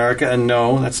crossroads of America. And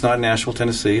no, that's not Nashville,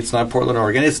 Tennessee. It's not Portland,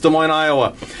 Oregon. It's Des Moines,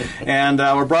 Iowa. And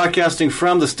we're broadcasting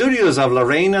from the studios of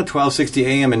Lorena, 1260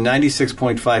 AM and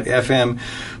 96.5 FM.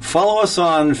 Follow us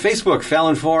on Facebook,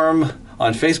 Fallon Forum.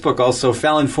 On Facebook, also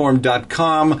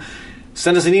FallonForum.com.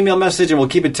 Send us an email message, and we'll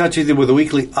keep in touch with you with a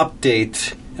weekly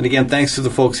update. And again, thanks to the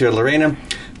folks here at Lorena.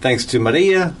 Thanks to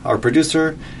Maria, our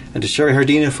producer, and to Sherry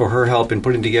Hardina for her help in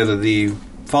putting together the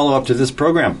follow-up to this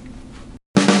program.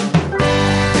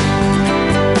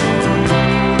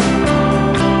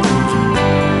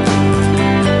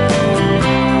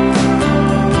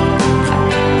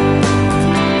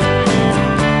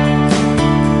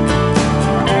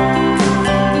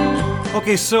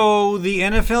 Okay, so the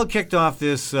NFL kicked off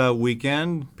this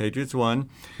weekend. Patriots won.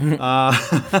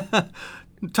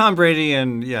 Tom Brady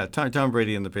and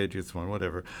the Patriots won,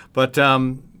 whatever. But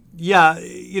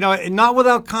not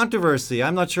without controversy.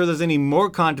 I'm not sure there's any more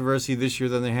controversy this year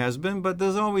than there has been, but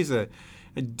there's always a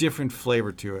different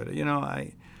flavor to it.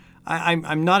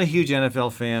 I'm not a huge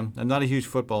NFL fan. I'm not a huge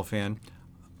football fan.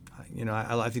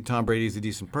 I think Tom Brady is a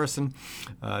decent person,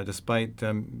 despite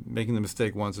making the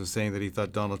mistake once of saying that he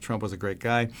thought Donald Trump was a great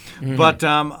guy. Mm-hmm. But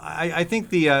I think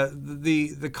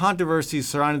the controversies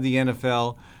surrounding the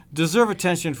NFL deserve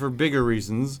attention for bigger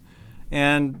reasons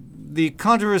And the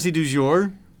controversy du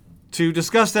jour, to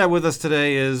discuss that with us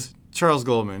today, is Charles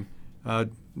Goldman, a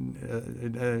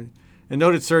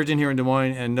noted surgeon here in Des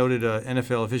Moines and noted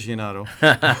NFL aficionado.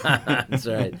 That's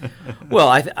right. Well,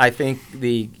 I think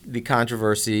the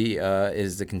controversy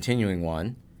is the continuing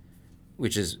one,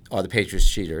 which is, are the Patriots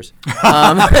cheaters?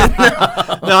 No,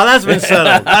 that's been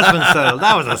settled.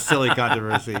 That was a silly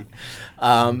controversy.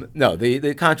 No,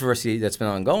 the controversy that's been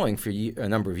ongoing for a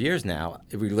number of years now,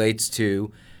 it relates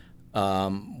to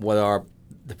what are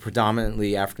the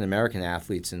predominantly African-American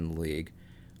athletes in the league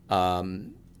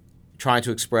trying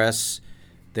to express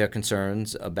their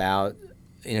concerns about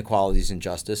inequalities and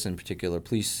justice, in particular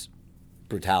police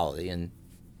brutality and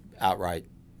outright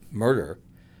murder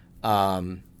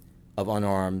of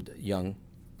unarmed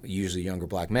usually younger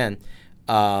black men,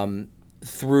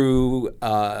 through,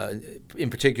 in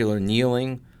particular,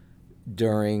 kneeling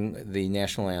during the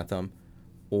national anthem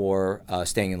or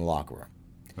staying in the locker room.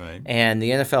 Right. And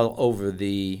the NFL, over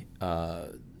the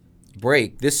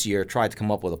break this year, tried to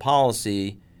come up with a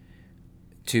policy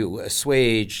to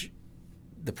assuage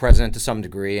the president to some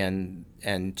degree and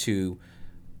to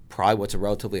probably what's a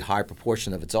relatively high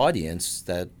proportion of its audience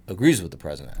that agrees with the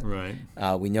president. Right.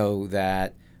 We know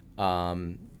that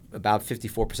about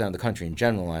 54% of the country in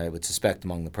general, I would suspect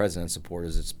among the president's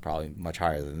supporters, it's probably much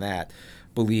higher than that,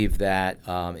 believe that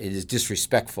it is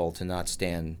disrespectful to not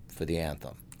stand for the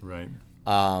anthem. Right.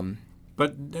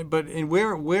 But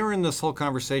where in this whole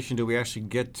conversation do we actually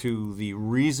get to the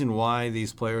reason why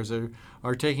these players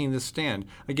are taking this stand?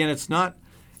 Again, it's not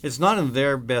in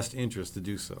their best interest to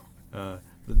do so.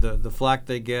 The flack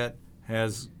they get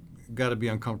has got to be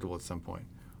uncomfortable at some point.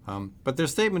 But their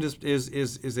statement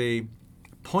is a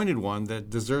pointed one that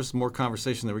deserves more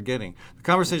conversation than we're getting. The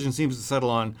conversation seems to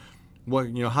settle on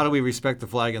how do we respect the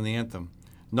flag and the anthem,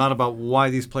 not about why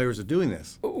these players are doing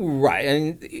this. Right,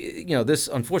 and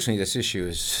unfortunately, this issue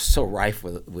is so rife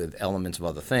with elements of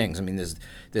other things. I mean,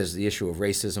 there's the issue of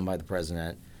racism by the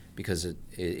president, because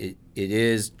it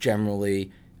is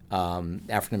generally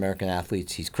African American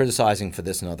athletes he's criticizing for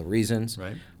this and other reasons.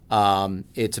 Right.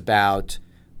 It's about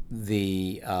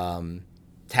the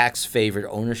tax-favored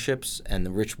ownerships and the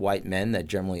rich white men that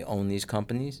generally own these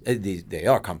companies. They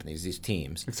are companies, these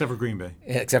teams. Except for Green Bay.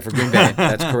 Except for Green Bay,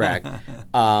 that's correct.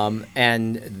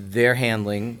 And their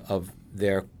handling of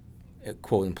their,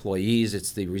 quote, employees.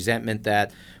 It's the resentment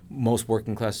that many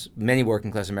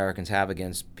working class Americans have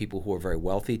against people who are very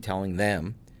wealthy, telling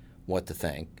them what to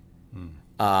think,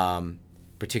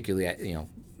 particularly,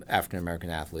 African American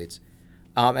athletes.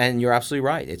 And you're absolutely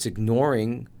right. It's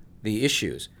ignoring the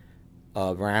issues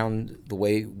around the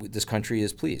way this country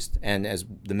is policed. And as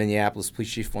the Minneapolis police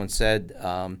chief once said,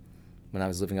 when I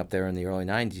was living up there in the early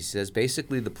 90s, he says,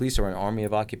 basically the police are an army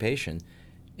of occupation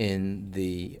in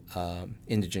the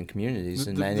indigent communities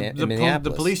in Minneapolis.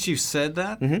 The police chief said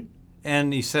that? Mm-hmm.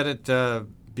 And he said it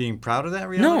being proud of that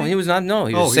reality? No, he was not. No,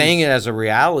 he was saying it as a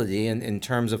reality in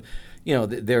terms of,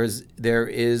 there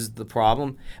is the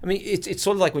problem. I mean, it's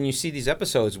sort of like when you see these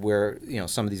episodes where,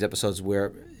 some of these episodes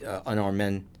where unarmed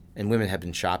men and women have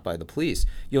been shot by the police.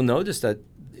 You'll notice that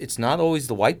it's not always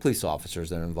the white police officers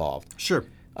that are involved. Sure.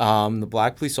 The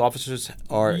black police officers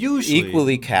are usually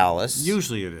equally callous.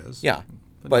 Usually it is. Yeah,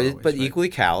 but right. Equally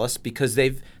callous because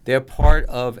they're part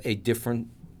of a different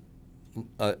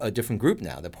group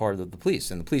now. They're part of the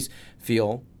police, and the police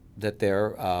feel that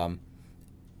they're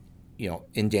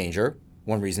in danger.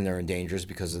 One reason they're in danger is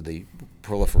because of the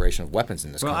proliferation of weapons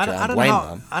in this country. I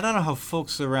don't know how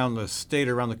folks around the state,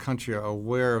 around the country, are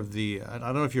aware of the. I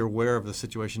don't know if you're aware of the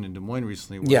situation in Des Moines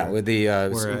recently. With the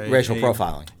racial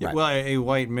profiling. Right. Well, a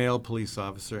white male police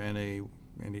officer and a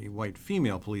white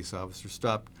female police officer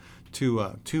stopped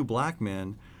two black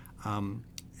men,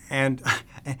 and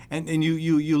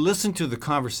you listen to the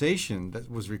conversation that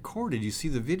was recorded. You see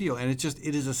the video, and it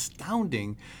is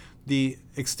astounding. The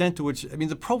extent to which,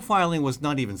 the profiling was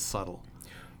not even subtle,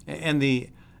 that's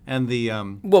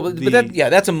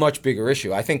a much bigger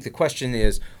issue. I think the question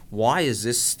is, why is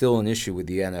this still an issue with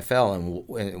the NFL,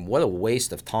 and what a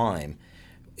waste of time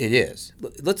it is.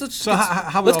 Let's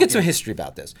get some history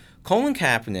about this. Colin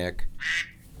Kaepernick.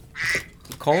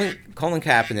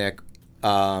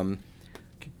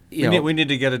 We need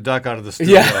to get a duck out of the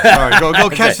studio. Yeah. All right, go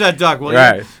catch that duck, will you?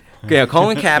 Right. Yeah,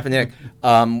 Colin Kaepernick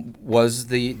was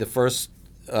the first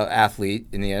athlete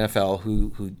in the NFL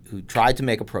who tried to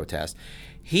make a protest.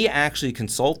 He actually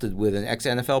consulted with an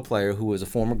ex-NFL player who was a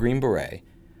former Green Beret,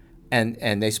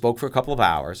 and they spoke for a couple of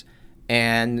hours.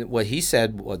 And what he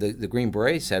said, what the Green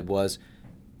Beret said was,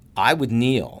 I would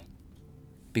kneel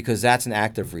because that's an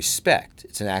act of respect.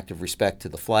 It's an act of respect to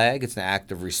the flag. It's an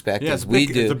act of respect as we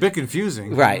do. It's a bit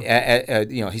confusing. Right.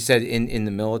 He said in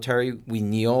the military, we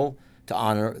kneel to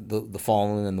honor the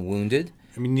fallen and the wounded.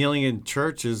 I mean, kneeling in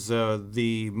church is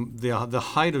the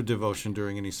height of devotion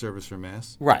during any service or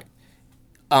mass. Right.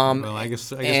 Well, I guess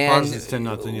Protestants tend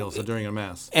not to kneel during a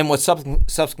mass. And what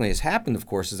subsequently has happened, of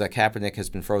course, is that Kaepernick has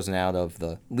been frozen out of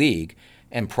the league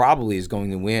and probably is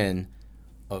going to win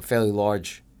a fairly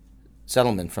large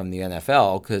settlement from the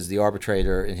NFL because the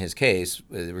arbitrator in his case,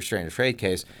 the restraint of trade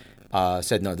case,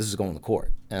 said, no, this is going to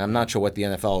court. And I'm not sure what the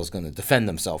NFL is going to defend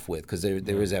themselves with because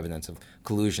there is evidence of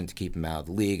collusion to keep him out of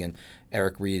the league. And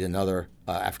Eric Reed, another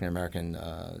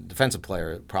African-American defensive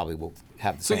player, probably will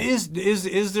have the same. So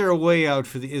is there a way out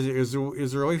for the is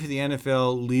there a way for the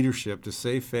NFL leadership to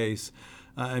save face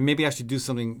and maybe actually do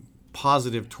something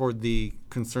positive toward the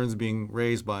concerns being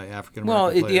raised by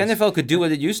African-American players? The NFL could do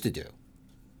what it used to do.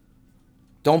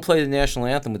 Don't play the national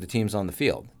anthem with the teams on the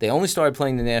field. They only started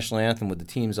playing the national anthem with the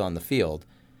teams on the field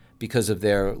because of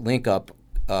their link-up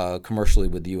commercially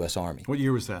with the U.S. Army. What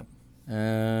year was that?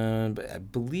 I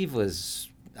believe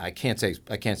I can't say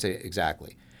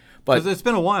exactly, but it's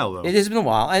been a while though. It has been a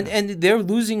while, and they're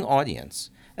losing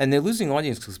audience, and they're losing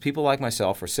audience because people like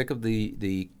myself are sick of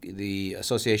the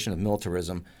association of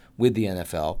militarism with the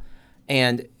NFL,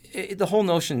 and the whole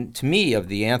notion to me of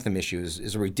the anthem issue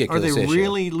is a ridiculous issue. Are they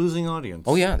really losing audience?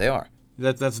 Oh yeah, they are.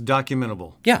 That's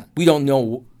documentable. Yeah, we don't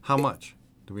know how much.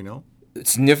 Do we know?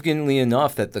 Significantly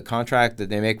enough that the contract that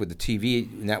they make with the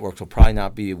TV networks will probably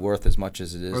not be worth as much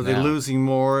as it is now. Are they losing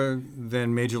more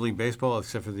than Major League Baseball,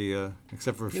 except for a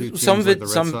few teams like the Red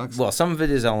Sox? Well, some of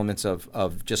it is elements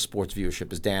of just sports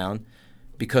viewership is down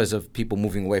because of people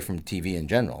moving away from TV in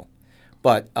general.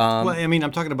 But well, I mean,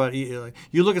 I'm talking about you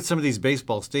look at some of these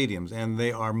baseball stadiums, and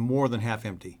they are more than half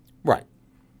empty. Right.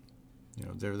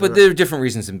 But there are different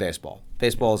reasons in baseball.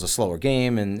 Baseball is a slower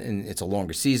game, and it's a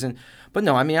longer season. But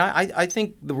no, I mean, I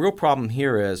think the real problem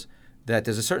here is that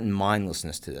there's a certain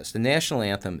mindlessness to this. The national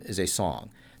anthem is a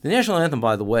song. The national anthem,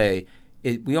 by the way,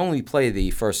 we only play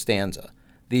the first stanza.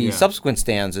 The subsequent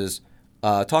stanzas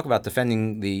talk about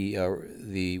defending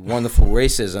the wonderful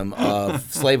racism of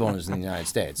slave owners in the United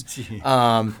States.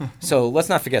 So let's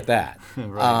not forget that.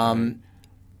 Right.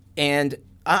 And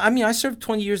I mean, I served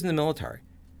 20 years in the military.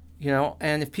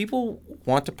 And if people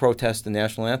want to protest the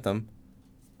national anthem,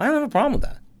 I don't have a problem with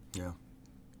that.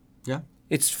 Yeah.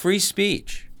 It's free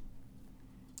speech.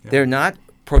 Yeah. They're not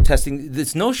protesting.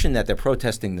 This notion that they're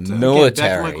protesting the military. Again,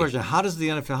 back to my question: how does the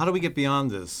NFL? How do we get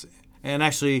beyond this? And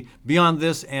actually, beyond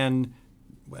this, and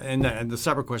the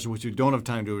separate question, which we don't have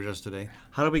time to address today,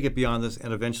 how do we get beyond this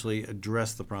and eventually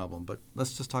address the problem? But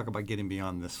let's just talk about getting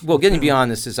beyond this. Well, getting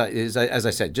beyond this is, as I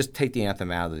said, just take the anthem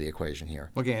out of the equation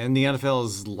here. Okay, and the NFL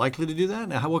is likely to do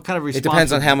that? What kind of response? It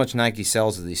depends on how much Nike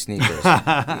sells of these sneakers.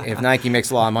 If Nike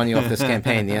makes a lot of money off this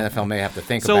campaign, the NFL may have to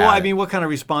think about it. So, I mean, what kind of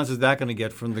response is that going to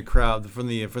get from the crowd, from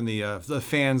the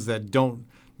fans that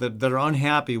are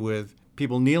unhappy with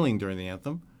people kneeling during the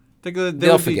anthem?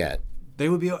 They'll forget. They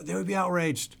would be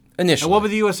outraged. Initially. And what would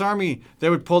the U.S. Army? They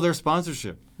would pull their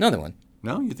sponsorship. No, they wouldn't.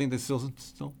 No? You think they still?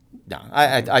 No,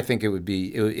 I think it would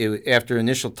be, after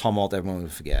initial tumult, everyone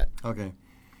would forget. Okay.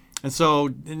 And so,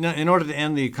 in order to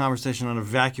end the conversation on a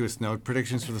vacuous note,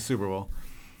 predictions for the Super Bowl.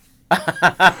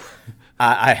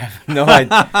 I have no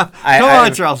idea. Come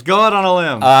on, Charles. Go out on a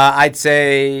limb. I'd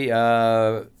say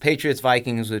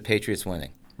Patriots-Vikings with Patriots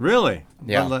winning. Really?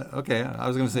 Yeah. Okay. I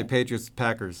was going to say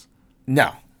Patriots-Packers.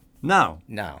 No.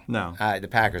 The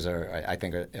Packers I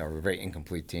think are a very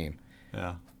incomplete team.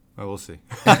 Yeah. Well, we'll see.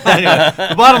 Anyway,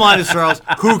 the bottom line is, Charles,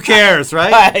 who cares,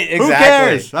 right? Exactly. Who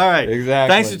cares? All right.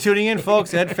 Exactly. Thanks for tuning in,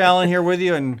 folks. Ed Fallon here with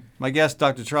you, and my guest,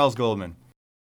 Dr. Charles Goldman.